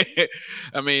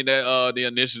 I mean, that the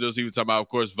initiatives he was talking about, of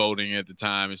course, voting at the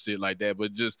time and shit like that,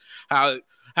 but just how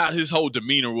his whole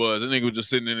demeanor was. The nigga was just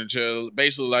sitting in the chair,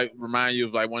 basically like remind you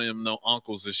of like one of them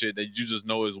uncles and shit that you just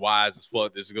know is wise as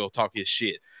fuck that's go talk his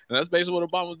shit. And that's basically what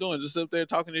Obama was doing, just up there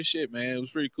talking his shit, man. It was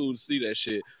pretty cool to see that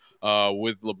shit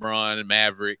with LeBron and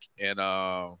Maverick and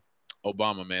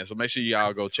Obama, man. So make sure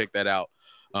y'all go check that out.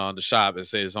 The Shop and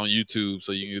say it's on YouTube,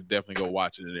 so you can definitely go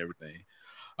watch it and everything.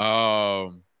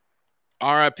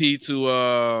 RIP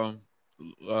to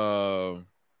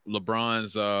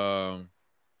LeBron's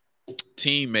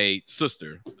teammate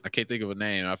sister. I can't think of a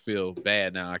name. I feel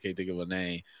bad now. I can't think of a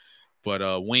name. But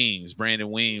Weems,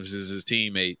 Brandon Weems is his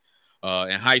teammate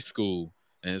in high school,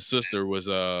 and his sister was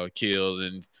killed,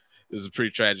 and it was a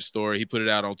pretty tragic story. He put it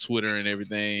out on Twitter and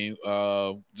everything.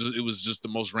 It was just the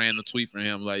most random tweet from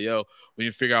him, like, "Yo, we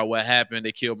didn't figure out what happened.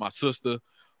 They killed my sister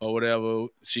or whatever.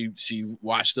 She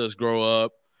watched us grow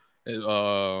up,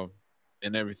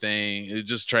 and everything. It's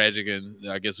just tragic, and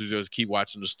I guess we just keep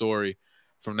watching the story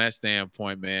from that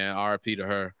standpoint, man. RIP to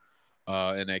her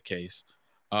in that case.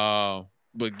 But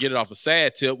get it off a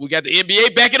sad tip. We got the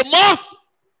NBA back in a month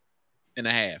and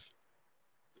a half.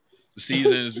 The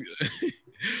season is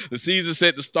the season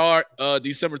set to start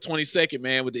December 22nd,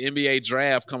 man, with the NBA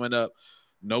draft coming up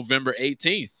November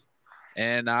 18th.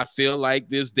 And I feel like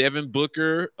this Devin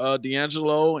Booker,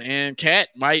 D'Angelo, and Cat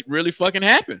might really fucking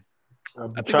happen.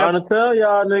 I'm trying to tell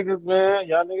y'all niggas, man.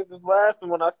 Y'all niggas is laughing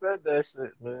when I said that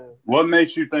shit, man. What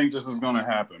makes you think this is gonna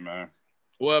happen, man?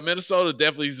 Well, Minnesota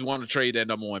definitely want to trade that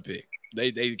number one pick.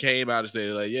 They came out and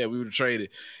said, like, yeah, we would have traded.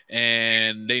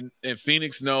 And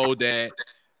Phoenix know that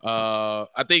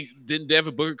I think didn't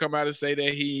Devin Booker come out and say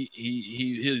that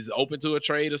he's open to a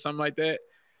trade or something like that?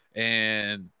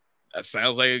 And that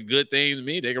sounds like a good thing to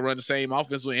me. They can run the same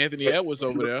offense with Anthony Edwards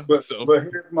over there. But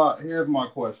here's my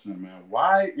question, man.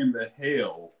 Why in the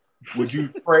hell would you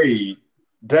trade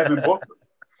Devin Booker?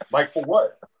 Like, for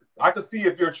what? I could see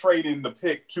if you're trading the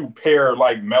pick to pair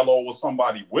like Melo or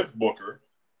somebody with Booker,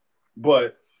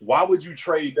 but why would you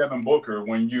trade Devin Booker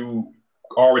when you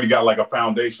already got like a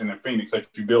foundation in Phoenix that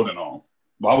you're building on?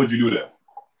 Why would you do that?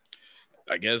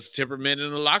 I guess temperament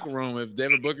in the locker room. If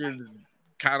Devin Booker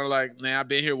kind of like, man, I've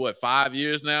been here, 5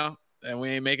 years now, and we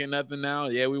ain't making nothing now.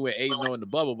 Yeah, we went 8-0 in the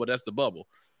bubble, but that's the bubble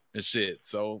and shit.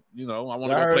 So, I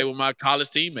want to go play with my college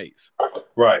teammates.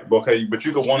 Right. Okay, but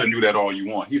you can want to do that all you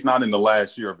want. He's not in the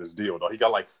last year of his deal, though. He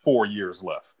got like 4 years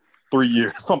left. 3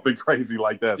 years, something crazy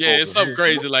like that. Yeah, it's something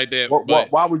crazy like that.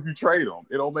 Why would you trade him?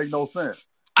 It don't make no sense.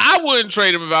 I wouldn't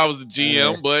trade him if I was the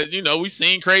GM, but we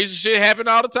seen crazy shit happen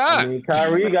all the time. I mean,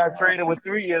 Kyrie got traded with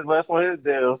 3 years left on his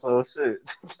deal, so shit.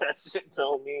 That shit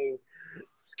don't mean.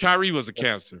 Kyrie was a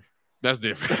cancer. That's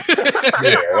different.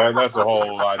 Yeah, that's a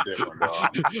whole lot different,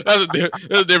 dog. That's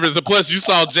a difference. And plus, you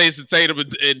saw Jason Tatum and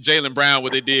Jaylen Brown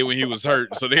what they did when he was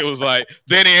hurt. So they was like,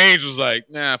 Danny Ainge was like,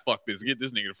 nah, fuck this. Get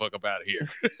this nigga the fuck up out of here.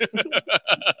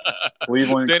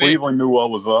 Cleveland knew what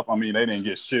was up. I mean, they didn't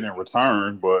get shit in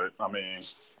return, but I mean,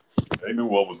 they knew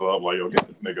what was up. Like, yo, get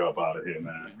this nigga up out of here,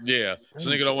 man. Yeah, this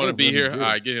nigga don't want to be here. All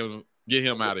right, get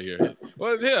him out of here.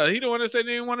 Well, hell, he the one that said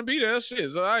he didn't want to be there. Shit.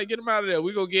 So, all right, get him out of there.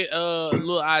 We go get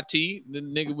little IT, the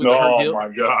nigga with the hurt hip. Oh, my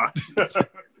God.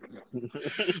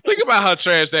 Think about how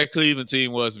trash that Cleveland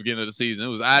team was at the beginning of the season. It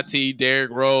was IT,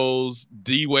 Derrick Rose,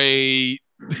 D-Wade.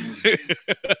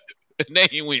 And they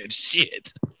ain't win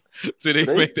shit. So they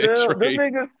make that trade. The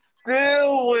niggas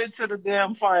still went to the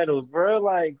damn finals, bro.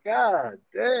 Like, god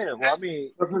damn. Well, I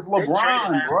mean, because it's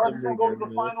LeBron, bro. You don't go to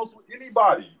the finals with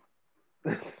anybody.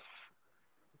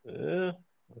 Yeah,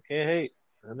 I can't hate.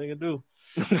 That nigga do.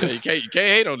 Yeah, you can't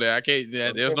hate on that. I can't.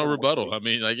 Yeah, there's no rebuttal. I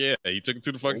mean, like, yeah, he took it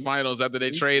to the fucking finals after they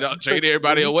traded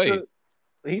everybody away.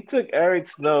 He took Eric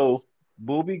Snow,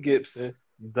 Boobie Gibson,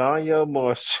 Daniel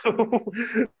Marshall,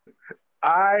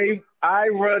 Ira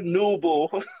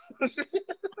Newble.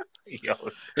 Yo.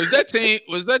 Was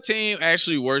that team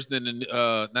actually worse than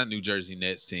the not New Jersey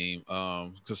Nets team?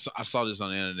 Because I saw this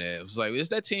on the internet. It was like, is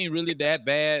that team really that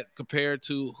bad compared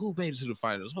to who made it to the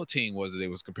finals? What team was it they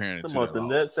was comparing it to? About the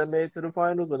Nets that made it to the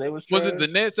finals when they was trash? Was it the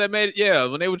Nets that made it? Yeah,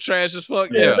 when they were trash as fuck.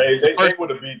 Yeah, they would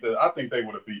have beat I think they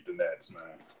would have beat the Nets, man.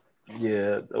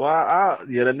 Yeah, well,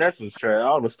 the Nets was trash.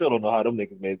 I still don't know how them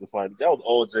niggas made the finals. That was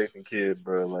all Jason Kidd,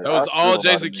 bro. Like, that was all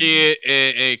Jason Kidd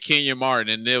and Kenyon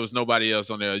Martin, and there was nobody else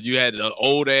on there. You had the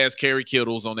old ass Kerry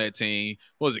Kittles on that team.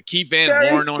 What was it, Keith Van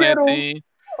Horn on that team?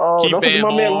 Oh, Keith Van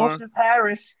Horn,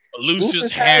 man,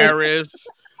 Lucius Harris.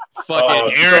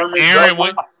 Fucking Aaron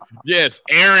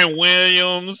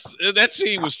Williams. That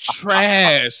team was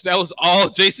trash. That was all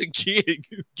Jason Kidd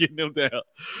getting them down.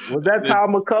 Was that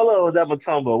Tom McCullough or was that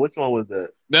Mutombo? Which one was that?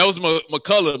 That was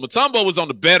McCullough. Mutombo was on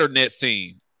the better Nets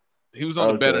team. He was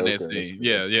on the better Nets team.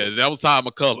 Yeah. That was Tom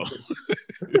McCullough.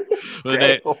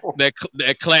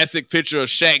 that classic picture of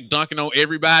Shaq dunking on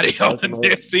everybody on the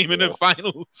Nets team in the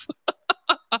finals.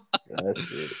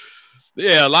 That's it.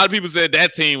 Yeah, a lot of people said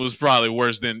that team was probably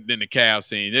worse than the Cavs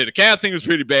team. Yeah, the Cavs team was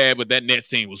pretty bad, but that Nets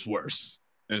team was worse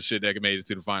and shit that made it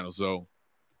to the finals. So,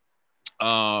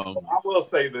 I will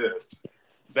say this: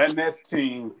 that Nets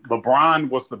team, LeBron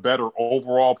was the better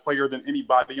overall player than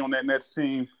anybody on that Nets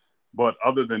team. But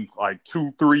other than like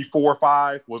 2, 3, 4,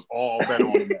 5, was all better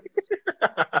on the Nets.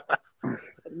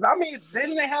 I mean,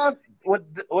 didn't they have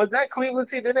was that Cleveland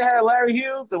team? Didn't they have Larry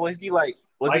Hughes, or was he like?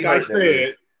 Like I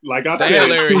said,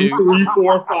 2, 3,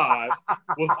 4, 5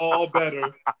 was all better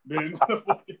than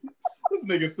this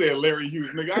nigga said Larry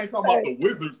Hughes. Nigga, I ain't talking about the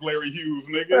Wizards Larry Hughes,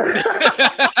 nigga.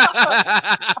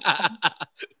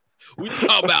 We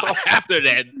talk about after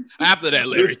that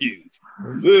Larry Hughes.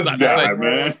 This guy,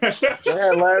 man. They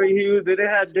had Larry Hughes. Did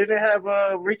they have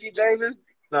Ricky Davis?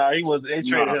 No, he wasn't. They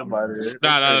traded him out of there.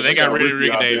 No, they got rid of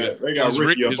Ricky Davis. They got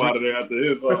Ricky up out of there after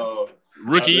his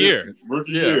rookie year.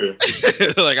 Year.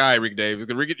 Like, all right, Rick Davis.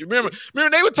 Remember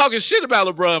they were talking shit about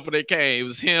LeBron before they came. It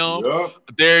was him,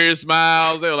 Darius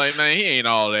Miles. They were like, man, he ain't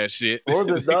all that shit. What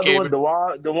was the other one?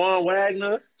 DeJuan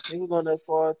Wagner. He was on that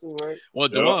far too, right? Well,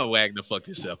 DeJuan Wagner fucked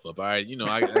himself up. All right,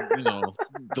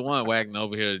 DeJuan Wagner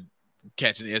over here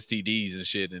catching STDs and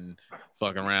shit and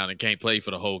fucking around and can't play for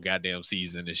the whole goddamn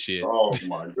season and shit. Oh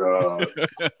my god!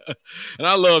 And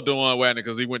I love DeJuan Wagner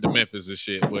because he went to Memphis and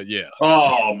shit. But yeah.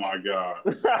 Oh my god!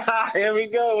 Here we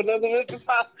go. Another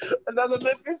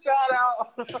Memphis shout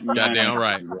out. Goddamn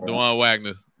right. DeJuan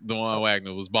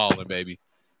Wagner was balling, baby.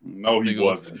 No, he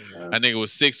wasn't. I think it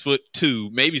was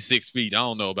 6'2", maybe 6 feet. I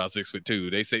don't know about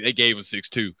 6'2". They say they gave him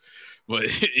 6'2", but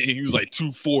he was like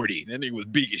 240. That nigga was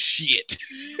big as shit.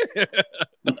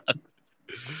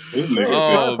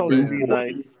 Oh man.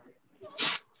 Nice.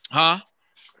 Huh?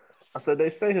 I said they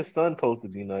say his son supposed to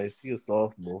be nice. He a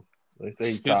sophomore. They say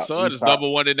he His top. son He is top. number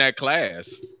one in that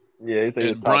class, Yeah, they say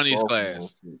he's in top Bronny's sophomore.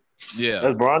 class. Yeah,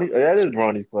 That's Bronny. That is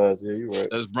Bronny's class. Yeah, you're right.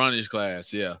 that's Bronny's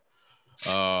class. Yeah.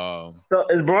 So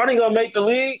is Bronny gonna make the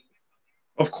league?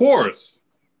 Of course.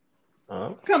 Uh,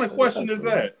 What kind of question is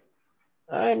that?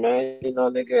 Hey man,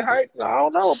 nigga, hype. I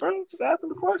don't know, bro. Just asking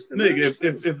the question, man.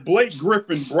 Nigga, if Blake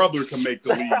Griffin's brother can make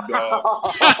the league, dog,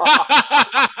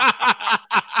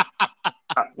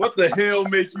 what the hell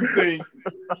make you think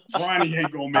Ronnie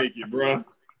ain't gonna make it, bro?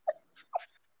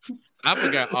 I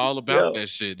forgot all about that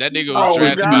shit. That nigga I was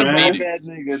drafted by man. Phoenix. That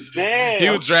nigga, damn. He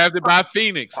was drafted by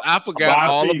Phoenix. I forgot By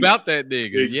all Phoenix. about that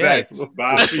nigga. Exactly. Yes.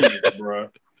 By Phoenix, bro.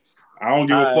 I don't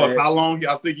give a All fuck right. how long.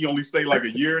 I think he only stayed like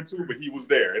a year or two, but he was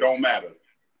there. It don't matter.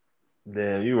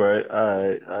 Damn, you right. All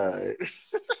right.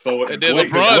 So And then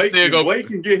LeBron still if go- Blake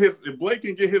can get his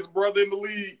brother in the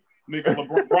league, nigga,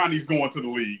 LeBron's going to the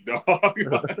league, dog.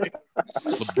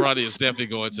 LeBron is definitely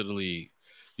going to the league.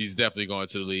 He's definitely going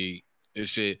to the league. And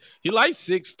shit. He like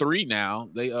 6'3" now.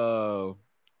 LeBron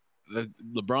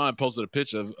posted a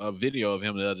picture of a video of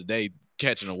him the other day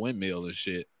catching a windmill and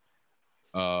shit.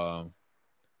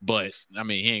 But I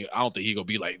mean, I don't think he gonna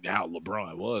be like how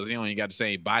LeBron was. He don't even got the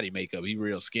same body makeup. He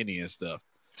real skinny and stuff.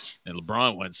 And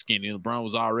LeBron wasn't skinny. LeBron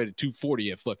was already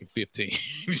 240 at fucking 15.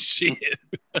 Shit.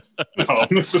 No,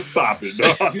 stop it,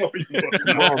 dog. I know he was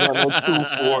not. LeBron no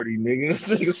 240, nigga.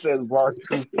 This nigga said LeBron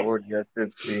 240 at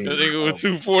 15. That nigga was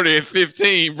 240 at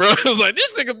 15, bro. I was like,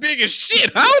 this nigga big as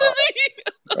shit. How old is he?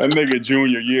 That nigga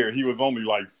junior year, he was only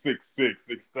like 6'6",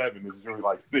 6'7". His junior,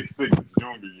 like 6'6" his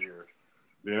junior year.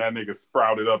 Then that nigga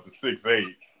sprouted up to 6'8".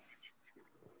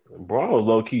 LeBron was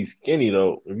low key skinny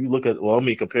though. If you look at,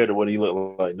 compared to what he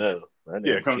looked like now.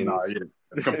 Yeah,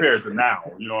 compared to now,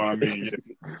 you know what I mean?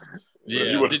 Yeah.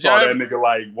 You would have saw that nigga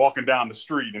like walking down the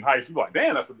street in high school, like,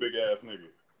 damn, that's a big ass nigga.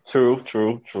 True.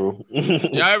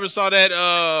 Y'all ever saw that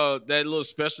little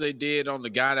special they did on the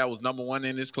guy that was number one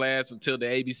in his class until the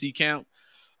ABC count?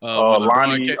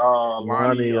 Lonnie, man,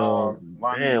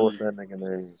 what's that nigga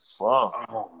name? Fuck.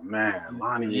 Oh man,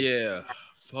 Lonnie. Yeah,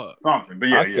 fuck. Something, but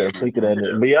yeah, I can't think of that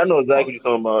nigga. But yeah, I know exactly what you're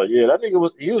talking about. Yeah, that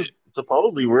nigga he was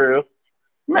supposedly real.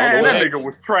 Man, that nigga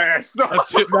was trash.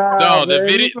 The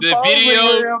video,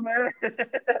 real, man.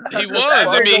 he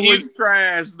was. I mean, he was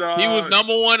trash, dog. He was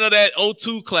number one of that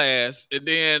 02 class, and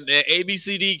then the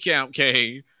ABCD count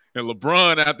came, and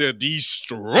LeBron out there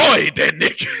destroyed that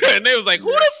nigga. And they was like, "Who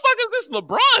the fuck is this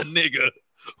LeBron nigga?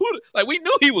 Like we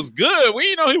knew he was good. We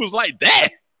didn't know he was like that."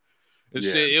 And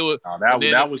shit, it was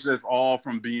that was just all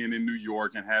from being in New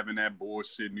York and having that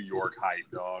bullshit New York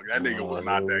hype, dog. That nigga was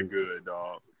not that good,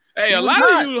 dog. Hey, a lot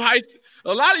of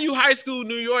you high school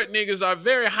New York niggas are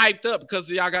very hyped up because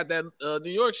y'all got that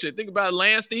New York shit. Think about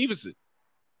Lance Stevenson.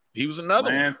 He was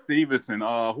another Lance Stevenson.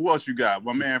 Who else you got?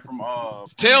 My man from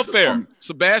Telfair,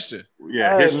 Sebastian.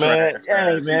 Yeah, his trash.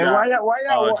 Hey man, why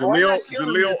y'all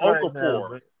Jaleel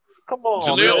Okafor. Come on,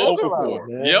 Jaleel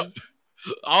Okafor. Yep.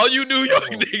 All you New York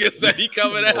niggas that he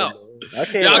coming out.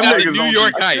 Y'all got the New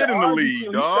York hype in the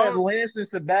league, dog. Lance and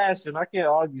Sebastian. I can't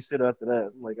argue shit after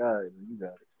that. I'm like, all right, man, you got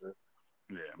it.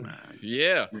 Yeah, man.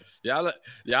 Yeah.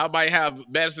 Y'all might have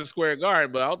Madison Square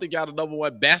Garden, but I don't think y'all the number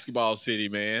one basketball city,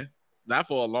 man. Not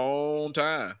for a long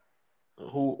time.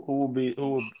 Who would be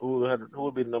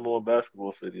the number one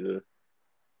basketball city there?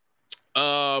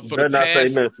 For better the past, not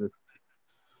say Memphis.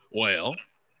 Well,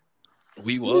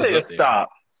 we was up there.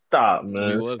 Stop,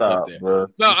 man. We was stop, up there. Bro.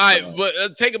 No,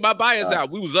 but take my bias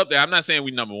out. We was up there. I'm not saying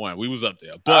we number one. We was up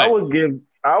there. But if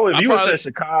you would have said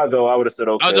Chicago, I would have said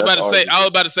okay. I was about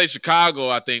to say Chicago,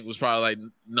 I think, was probably like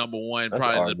number one in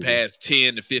the past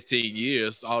 10 to 15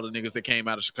 years. All the niggas that came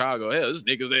out of Chicago. Hell, there's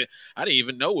niggas that I didn't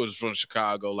even know was from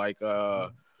Chicago. Like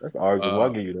that's arguable.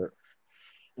 I'll give you that.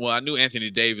 Well, I knew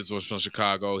Anthony Davis was from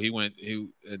Chicago. And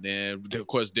then of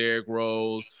course Derrick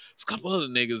Rose. There's a couple other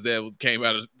niggas that came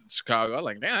out of Chicago. I'm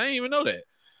like, man, I didn't even know that.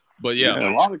 But yeah, a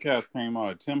lot of cats came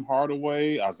out. Tim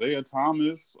Hardaway, Isaiah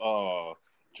Thomas,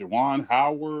 Juwan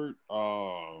Howard.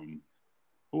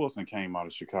 Who else came out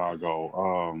of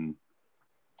Chicago?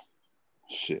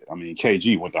 I mean,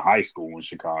 KG went to high school in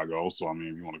Chicago, so I mean,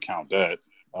 if you want to count that,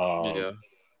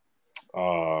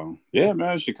 yeah,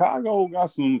 man, Chicago got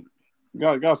some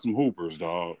hoopers,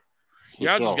 dog.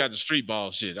 Y'all just got the street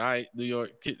ball shit, all right? New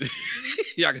York,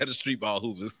 y'all got the street ball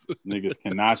hoopers. Niggas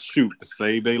cannot shoot to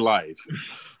save their life,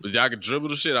 but y'all can dribble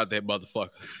the shit out that motherfucker.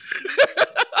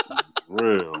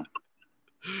 Real.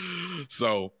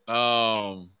 So,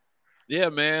 yeah,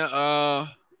 man.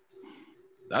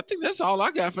 I think that's all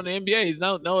I got from the NBA.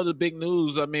 No other big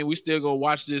news. I mean, we still gonna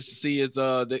watch this to see is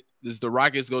the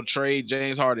Rockets gonna trade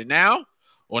James Harden now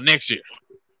or next year.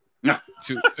 When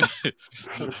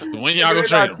y'all gonna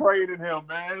trade him? Trading him,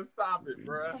 man. Stop it,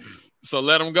 bro. So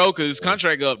let him go because his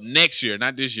contract up next year,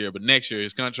 not this year, but next year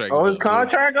his contract Oh, is his up.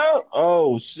 contract up?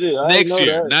 Oh shit! I Next didn't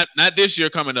know year, that. not this year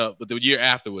coming up, but the year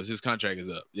afterwards, his contract is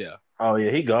up. Yeah. Oh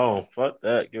yeah, he gone. Fuck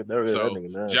that. Get rid of that So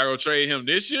nigga now. y'all gonna trade him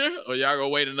this year, or y'all gonna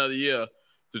wait another year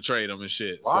to trade him and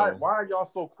shit? Why So are y'all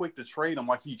so quick to trade him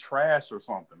like he trash or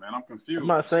something, man? I'm confused. I'm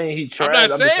not saying he trash. I'm not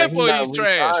just saying he for not he's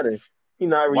trash. re-signing. He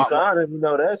not Why- re-signing. You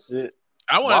know that shit.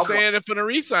 I wasn't saying it for the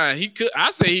resign. He could. I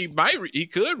say he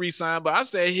could resign, but I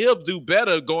said he'll do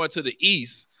better going to the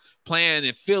East, playing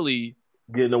in Philly.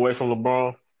 Getting away from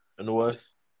LeBron in the West.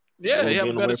 Yeah, he have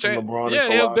a better chance. Yeah,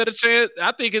 he have a better chance.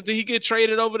 I think if he get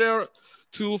traded over there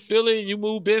to Philly and you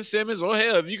move Ben Simmons, or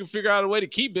hell, if you can figure out a way to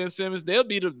keep Ben Simmons, they'll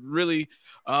be the really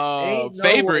Ain't no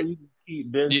favorite. way you can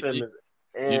keep Ben Simmons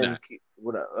and keep,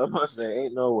 what I'm gonna say.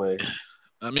 Ain't no way.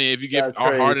 I mean, if you get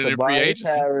Harden in free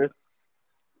agency. Harris,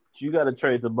 you got to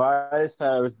trade Tobias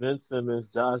Harris, Ben Simmons,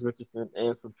 Josh Richardson,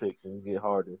 and some picks and get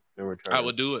Harden in return. I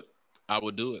would do it.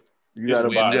 You got to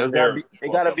be. It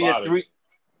got to be a three.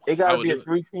 It got to be a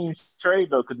 3-team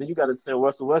trade though, because then you got to send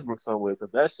Russell Westbrook somewhere,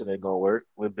 because that shit ain't gonna work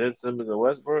with Ben Simmons and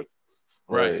Westbrook.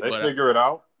 Right. They figure it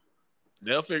out.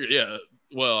 They'll figure. Yeah.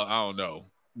 Well, I don't know.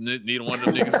 Neither one of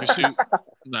them niggas can shoot.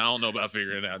 No, I don't know about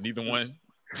figuring it out. Neither one.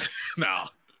 No.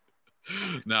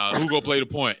 Who gonna play the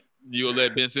point? You gonna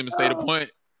let Ben Simmons stay the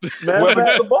point? Whoever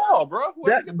has the ball, bro.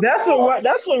 That's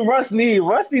what Russ need.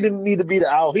 Russ need to be the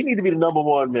out. He need to be the number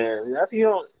one man.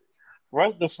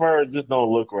 Russ deferred just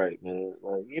don't look right, man.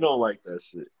 Like he don't like that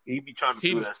shit. He be trying to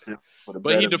do that shit for the.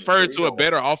 But he deferred to a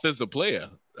better offensive player.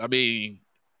 I mean,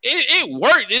 it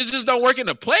worked. It just don't work in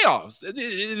the playoffs.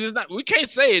 We can't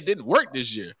say it didn't work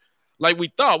this year, like we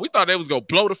thought. We thought they was gonna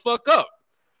blow the fuck up.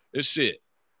 This shit.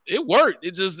 It worked.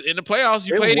 It just in the playoffs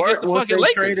you played against the fucking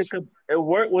Lakers. It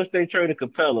worked once they traded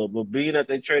Capella, but being that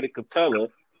they traded Capella,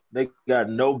 they got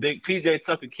no big. PJ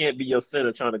Tucker can't be your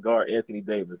center trying to guard Anthony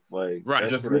Davis. Like right,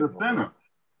 just get a center.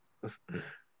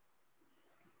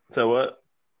 So what?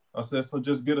 I said so.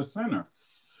 Just get a center.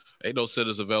 Ain't no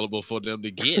centers available for them to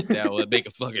get that would make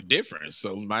a fucking difference.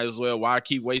 So might as well. Why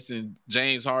keep wasting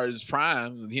James Harden's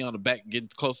prime? He on the back, getting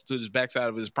closer to the backside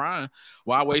of his prime.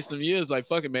 Why waste them years? Like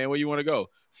fuck it, man. Where you want to go?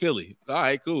 Philly. All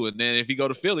right, cool. And then if he go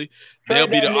to Philly, they'll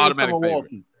be the automatic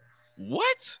favorite.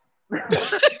 What? What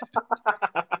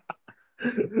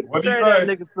you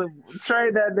say?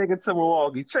 Trade that nigga to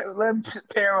Milwaukee. Let him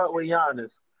pair up with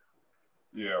Giannis.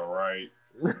 Yeah, right.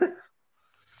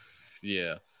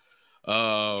 Yeah.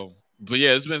 But yeah,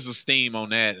 there's been some steam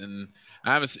on that, and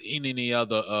I haven't seen any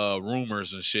other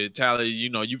rumors and shit. Tyler, you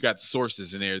know, you got the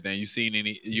sources and everything.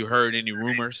 You heard any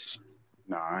rumors?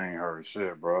 Nah, I ain't heard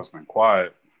shit, bro. It's been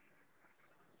quiet.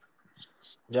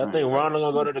 Yeah, I think Rondo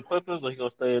gonna go to the Clippers, or he gonna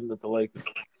stay in the Lakers.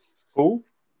 Who?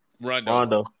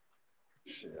 Rondo.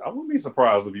 Shit, I wouldn't be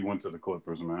surprised if he went to the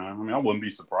Clippers, man. I mean, I wouldn't be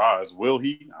surprised. Will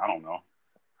he? I don't know.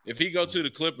 If he go to the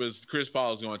Clippers, Chris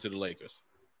Paul is going to the Lakers.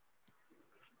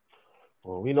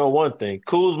 Well, we know one thing.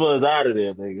 Kuzma is out of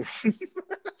there, nigga.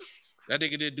 That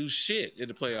nigga didn't do shit in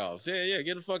the playoffs. Yeah,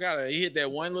 get the fuck out of there. He hit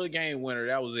that one little game winner.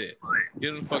 That was it.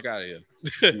 Get the fuck out of here.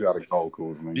 You gotta go,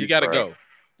 Kuzma. You gotta go.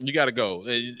 You gotta go.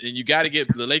 And you gotta get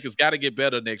the Lakers gotta get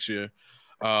better next year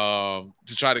to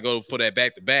try to go for that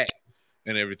back-to-back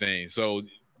and everything. So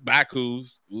bye,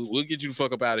 Kuz. We'll get you the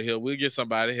fuck up out of here. We'll get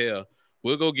somebody here.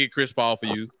 We'll go get Chris Paul for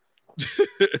you.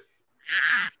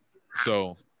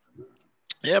 So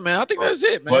yeah, man, I think that's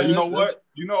it, man. But you know what?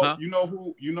 You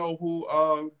know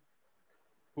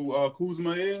who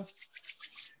Kuzma is?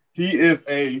 He is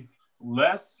a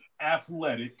less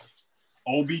athletic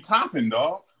Obi Toppin,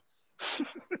 dog.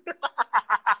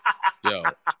 Yo,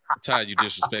 I'm tired you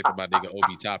disrespecting my nigga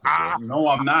Obi Toppin, bro. No,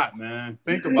 I'm not, man.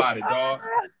 Think about it, dog.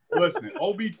 Listen,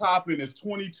 Obi Toppin is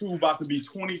 22, about to be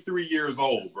 23 years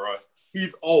old, bro.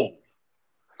 He's old.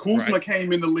 Kuzma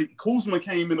came in the league. Kuzma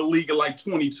came in the league at like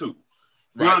 22.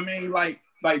 You know what I mean? Like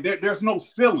there's no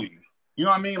ceiling. You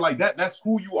know what I mean? Like that's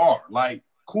who you are. Like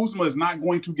Kuzma is not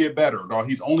going to get better, dog.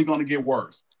 He's only going to get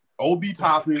worse. Obi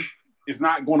Toppin is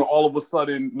not going to all of a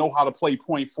sudden know how to play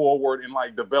point forward and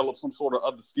like develop some sort of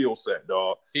other skill set,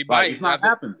 dog. He might. It's not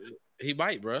happening. He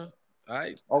might, bro. All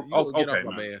right. You'll get off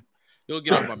my man. You'll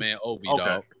get off my man Obi,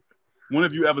 dog. When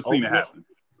have you ever seen it happen?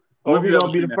 Obi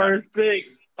gonna be the first pick.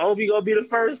 Obi gonna be the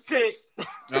first pick.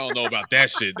 I don't know about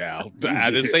that shit now. I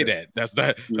didn't say that. That's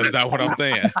not what I'm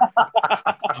saying.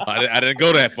 I didn't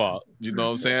go that far. You know what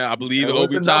I'm saying? I believe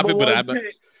Obi Toppin, but I'm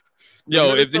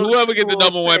if whoever get the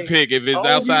number one pick, if it's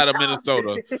outside of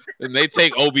Minnesota, and they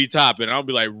take Obi Toppin, I'll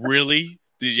be like, really?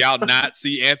 Did y'all not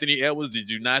see Anthony Edwards? Did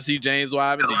you not see James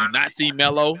Wiseman? Did you not see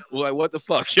Melo? Like, what the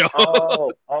fuck, yo?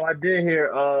 I did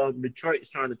hear Detroit's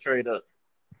trying to trade up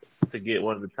to get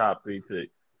one of the top 3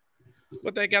 picks.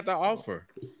 What they got to offer?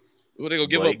 What they gonna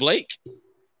give up Blake?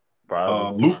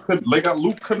 Probably. They got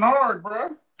Luke Kennard,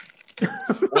 bro.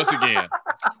 Once again,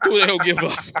 who they gonna give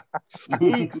up?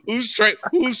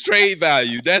 Who's trade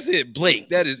value? That's it. Blake.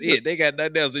 That is it. They got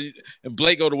nothing else. And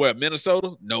Blake go to where?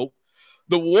 Minnesota? Nope.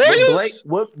 The Warriors?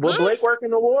 Would Blake work in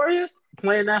the Warriors?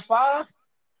 Playing that 5?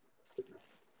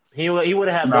 He would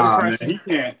have had no pressure.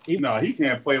 Man, he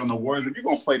can't play on the Warriors. If you're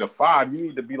gonna play the 5, you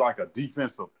need to be like a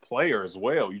defensive player as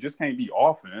well. You just can't be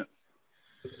offense.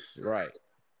 Right.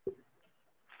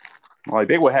 Like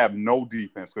they would have no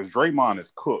defense because Draymond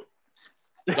is cooked.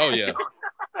 Oh yeah.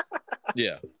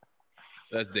 Yeah.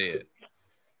 That's dead.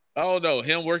 Oh no,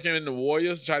 him working in the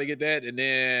Warriors, try to get that, and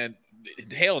then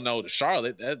hell no to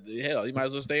Charlotte. He might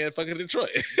as well stay in fucking Detroit.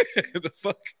 The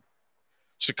fuck.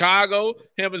 Chicago,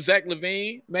 him and Zach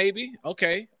LaVine, maybe.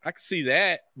 Okay, I can see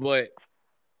that, but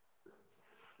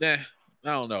I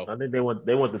don't know. I think they want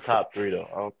the top 3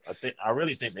 though. I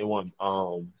really think they want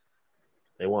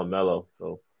Melo.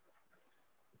 So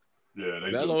yeah,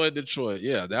 Melo in Detroit.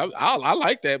 Yeah, I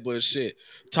like that, but shit.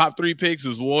 Top 3 picks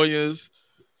is Warriors,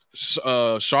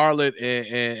 Charlotte,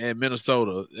 and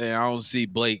Minnesota. And I don't see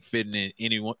Blake fitting in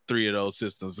any 3 of those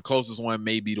systems. The closest one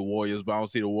may be the Warriors, but I don't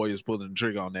see the Warriors pulling the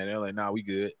trigger on that. They're like, nah, we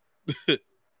good.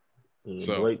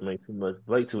 So Blake make too much.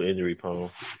 Blake too injury prone.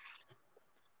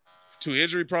 Too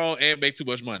injury prone and make too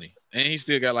much money. And he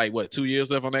still got like 2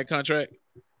 years left on that contract?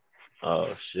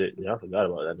 Oh shit. Yeah, I forgot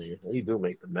about that nigga. He do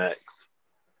make the max.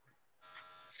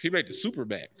 He make the super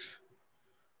max.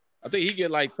 I think he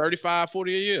get like 35,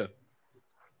 40 a year.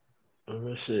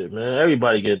 Oh, shit, man.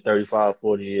 Everybody get 35,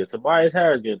 40 a year. Tobias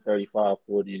Harris getting 35,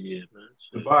 40 a year, man.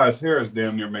 Shit. Tobias Harris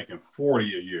damn near making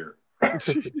 40 a year.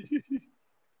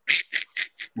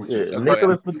 Yeah,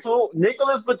 Nicholas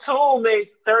Batum made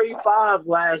 35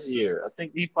 last year. I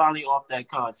think he finally off that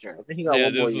contract. I think he got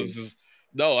one more year.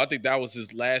 No, I think that was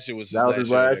his last year. That was his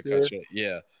last year.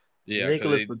 Yeah.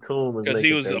 Nicholas Batum was because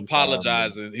he was 35,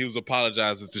 apologizing. Man. He was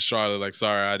apologizing to Charlotte, like,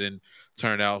 sorry, I didn't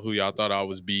turn out who y'all thought I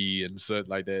was be and stuff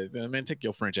like that. Man, take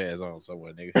your French ass on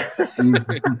somewhere,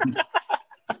 nigga.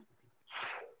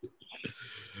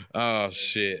 Oh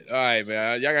shit! All right,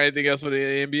 man. Y'all got anything else for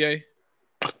the NBA?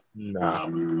 Nah,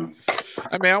 man.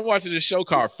 I mean, I'm watching this show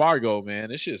called Fargo, man.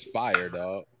 This shit's fire,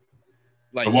 dog.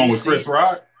 Like the one with Chris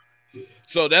Rock.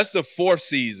 So that's the 4th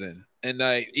season, and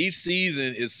like each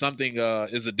season is something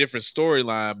is a different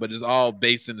storyline, but it's all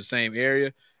based in the same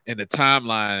area, and the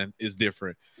timeline is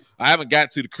different. I haven't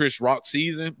got to the Chris Rock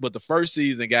season, but the first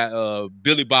season got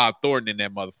Billy Bob Thornton in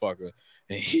that motherfucker,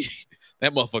 and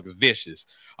that motherfucker's vicious.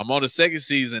 I'm on the 2nd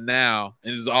season now,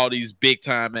 and there's all these big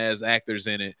time ass actors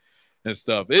in it and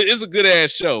stuff. It's a good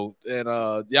ass show, and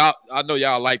y'all, I know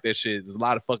y'all like that shit. There's a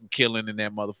lot of fucking killing in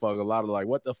that motherfucker. A lot of like,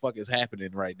 what the fuck is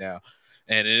happening right now?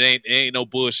 And it ain't no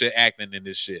bullshit acting in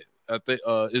this shit. I think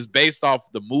it's based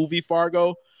off the movie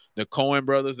Fargo, the Coen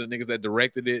brothers, the niggas that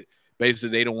directed it. Basically,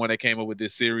 they the one that came up with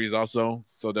this series also,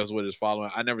 so that's what it's following.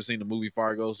 I never seen the movie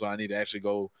Fargo, so I need to actually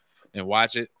go and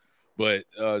watch it. But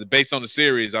based on the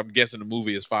series, I'm guessing the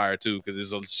movie is fire too, because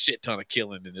there's a shit ton of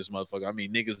killing in this motherfucker. I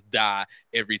mean, niggas die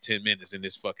every 10 minutes in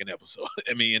this fucking episode.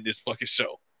 I mean, in this fucking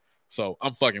show. So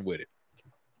I'm fucking with it.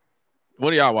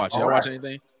 What do y'all watch? Y'all watch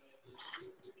anything?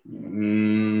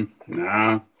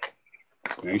 Nah.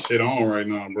 Ain't shit on right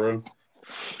now, bro.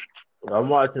 I'm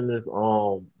watching this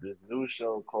new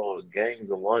show called Gangs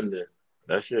of London.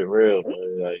 That shit real,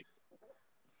 man. Like,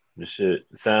 the shit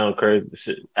sound crazy. The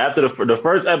shit. After the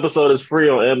first episode is free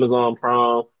on Amazon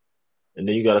Prime, and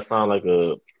then you gotta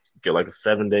get like a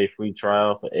 7-day free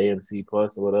trial for AMC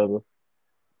Plus or whatever.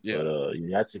 Yeah. But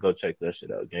you actually go check that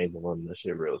shit out. Gangs of London. That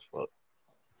shit real as fuck.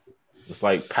 It's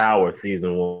like Power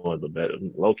season 1, but better.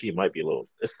 Low key might be a little.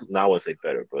 I wouldn't say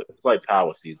better, but it's like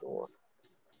Power season 1.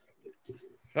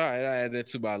 All right, I add that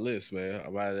to my list, man.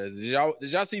 Did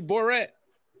y'all see Borat?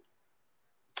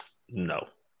 No.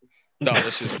 No,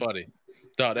 that shit's funny.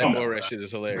 Dog, that Borat shit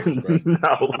is hilarious, bro.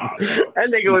 No, that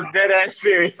nigga was dead ass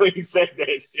serious when he said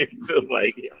that shit too.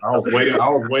 Like, I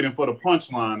was waiting for the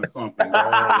punchline or something. Bro.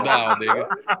 No, nigga,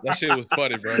 that shit was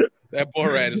funny, bro. That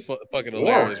Borat is fucking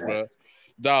hilarious, bro.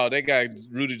 Dog, that guy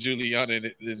Rudy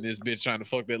Giuliani in this bitch trying to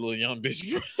fuck that little young bitch.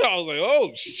 Bro. I was like,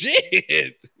 oh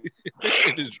shit, that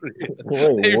shit is real.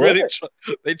 Wait,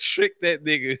 They tricked that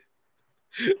nigga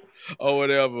or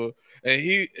whatever,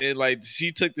 and like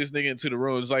she took this nigga into the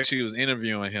room. It's like she was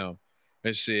interviewing him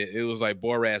and shit. It was like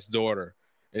Borat's daughter,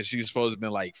 and she's supposed to have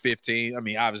been like 15. I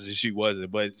mean, obviously she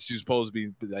wasn't, but she was supposed to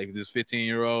be like this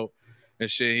 15-year-old, and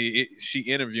she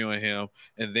interviewing him,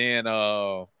 and then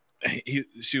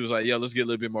she was like, "Yo, let's get a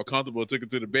little bit more comfortable." Took her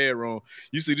to the bedroom.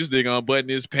 You see this nigga unbutton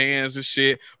his pants and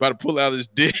shit, about to pull out his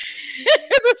dick.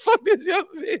 The fuck this young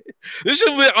man? This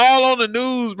shit been all on the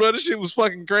news, bro. This shit was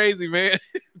fucking crazy, man.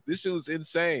 This shit was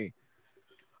insane.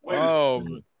 Wait,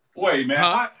 man.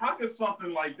 Huh? How could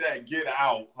something like that get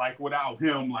out like without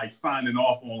him like signing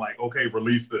off on like, okay,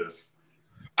 release this?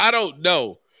 I don't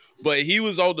know. But he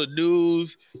was on the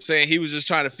news saying he was just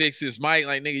trying to fix his mic.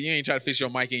 Like, nigga, you ain't trying to fix your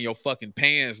mic in your fucking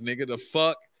pants, nigga. The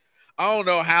fuck? I don't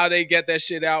know how they get that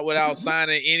shit out without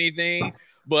signing anything.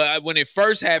 But when it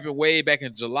first happened way back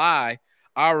in July,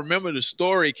 I remember the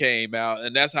story came out,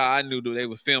 and that's how I knew that they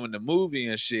were filming the movie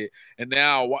and shit. And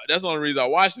now that's the only reason I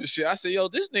watched this shit. I said, yo,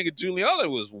 this nigga Giuliano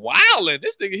was wilding.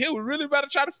 This nigga here was really about to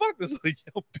try to fuck this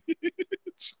young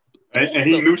bitch. And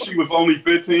he knew she was only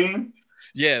 15?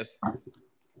 Yes.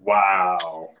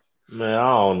 Wow. Man, I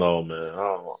don't know, man. I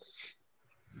don't know.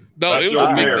 No, That's it was your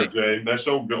a big mayor, thing. Jay. That's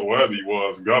your whatever he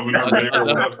was, governor, mayor,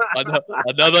 whatever.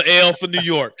 Another L for New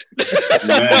York.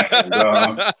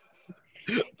 Man,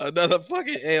 Another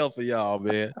fucking L for y'all,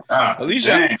 man. at least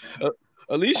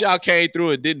y'all came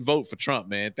through and didn't vote for Trump,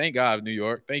 man. Thank God, New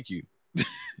York. Thank you.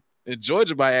 And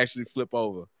Georgia might actually flip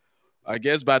over. I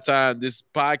guess by the time this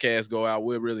podcast go out,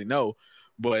 we'll really know.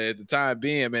 But at the time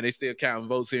being, man, they still counting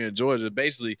votes here in Georgia.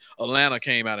 Basically, Atlanta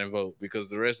came out and vote because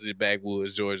the rest of the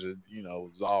backwoods, Georgia,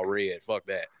 was all red. Fuck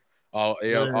that. All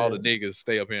the niggas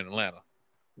stay up here in Atlanta.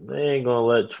 They ain't gonna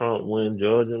let Trump win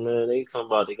Georgia, man. They talking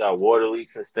about they got water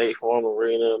leaks in State Farm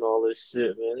Arena and all this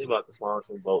shit, man. They about to find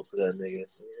some votes to that nigga.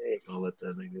 They ain't gonna let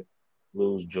that nigga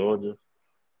lose Georgia.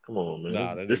 Come on, man.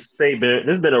 Nah, this been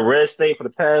a red state for the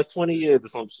past 20 years or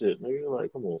some shit, nigga.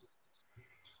 Like, come on.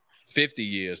 50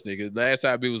 years, nigga. Last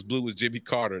time it was blue was Jimmy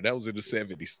Carter. That was in the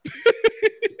 70s.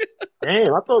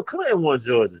 Damn, I thought Clinton won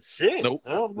Georgia. Shit. Nope.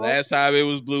 Last time it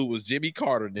was blue was Jimmy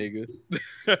Carter, nigga.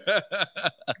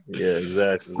 Yeah,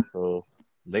 exactly. So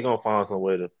they gonna find some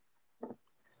way to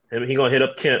he gonna hit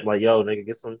up Kemp like, yo, nigga,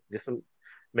 get some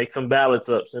make some ballots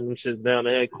up, send them shit down to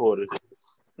headquarters.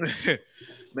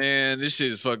 Man, this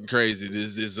shit is fucking crazy.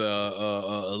 This is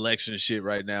election shit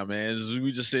right now, man.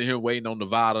 We just sitting here waiting on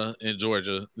Nevada and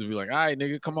Georgia to be like, all right,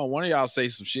 nigga, come on, one of y'all say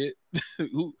some shit.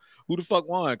 Who the fuck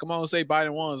won? Come on, say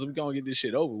Biden won, so we gonna get this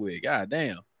shit over with. God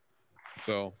damn.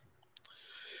 So,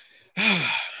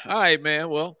 all right, man.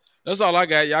 Well, that's all I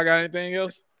got. Y'all got anything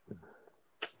else?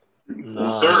 Nah,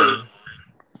 sir.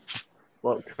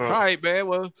 All right, man.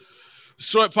 Well,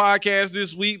 short podcast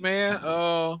this week, man.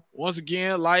 Once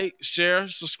again, like, share,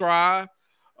 subscribe,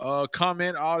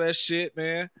 comment, all that shit,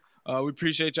 man. We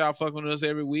appreciate y'all fucking with us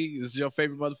every week. This is your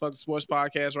favorite motherfucking sports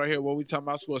podcast right here where we talking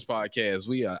about sports podcasts.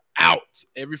 We are out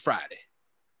every Friday.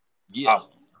 Yeah.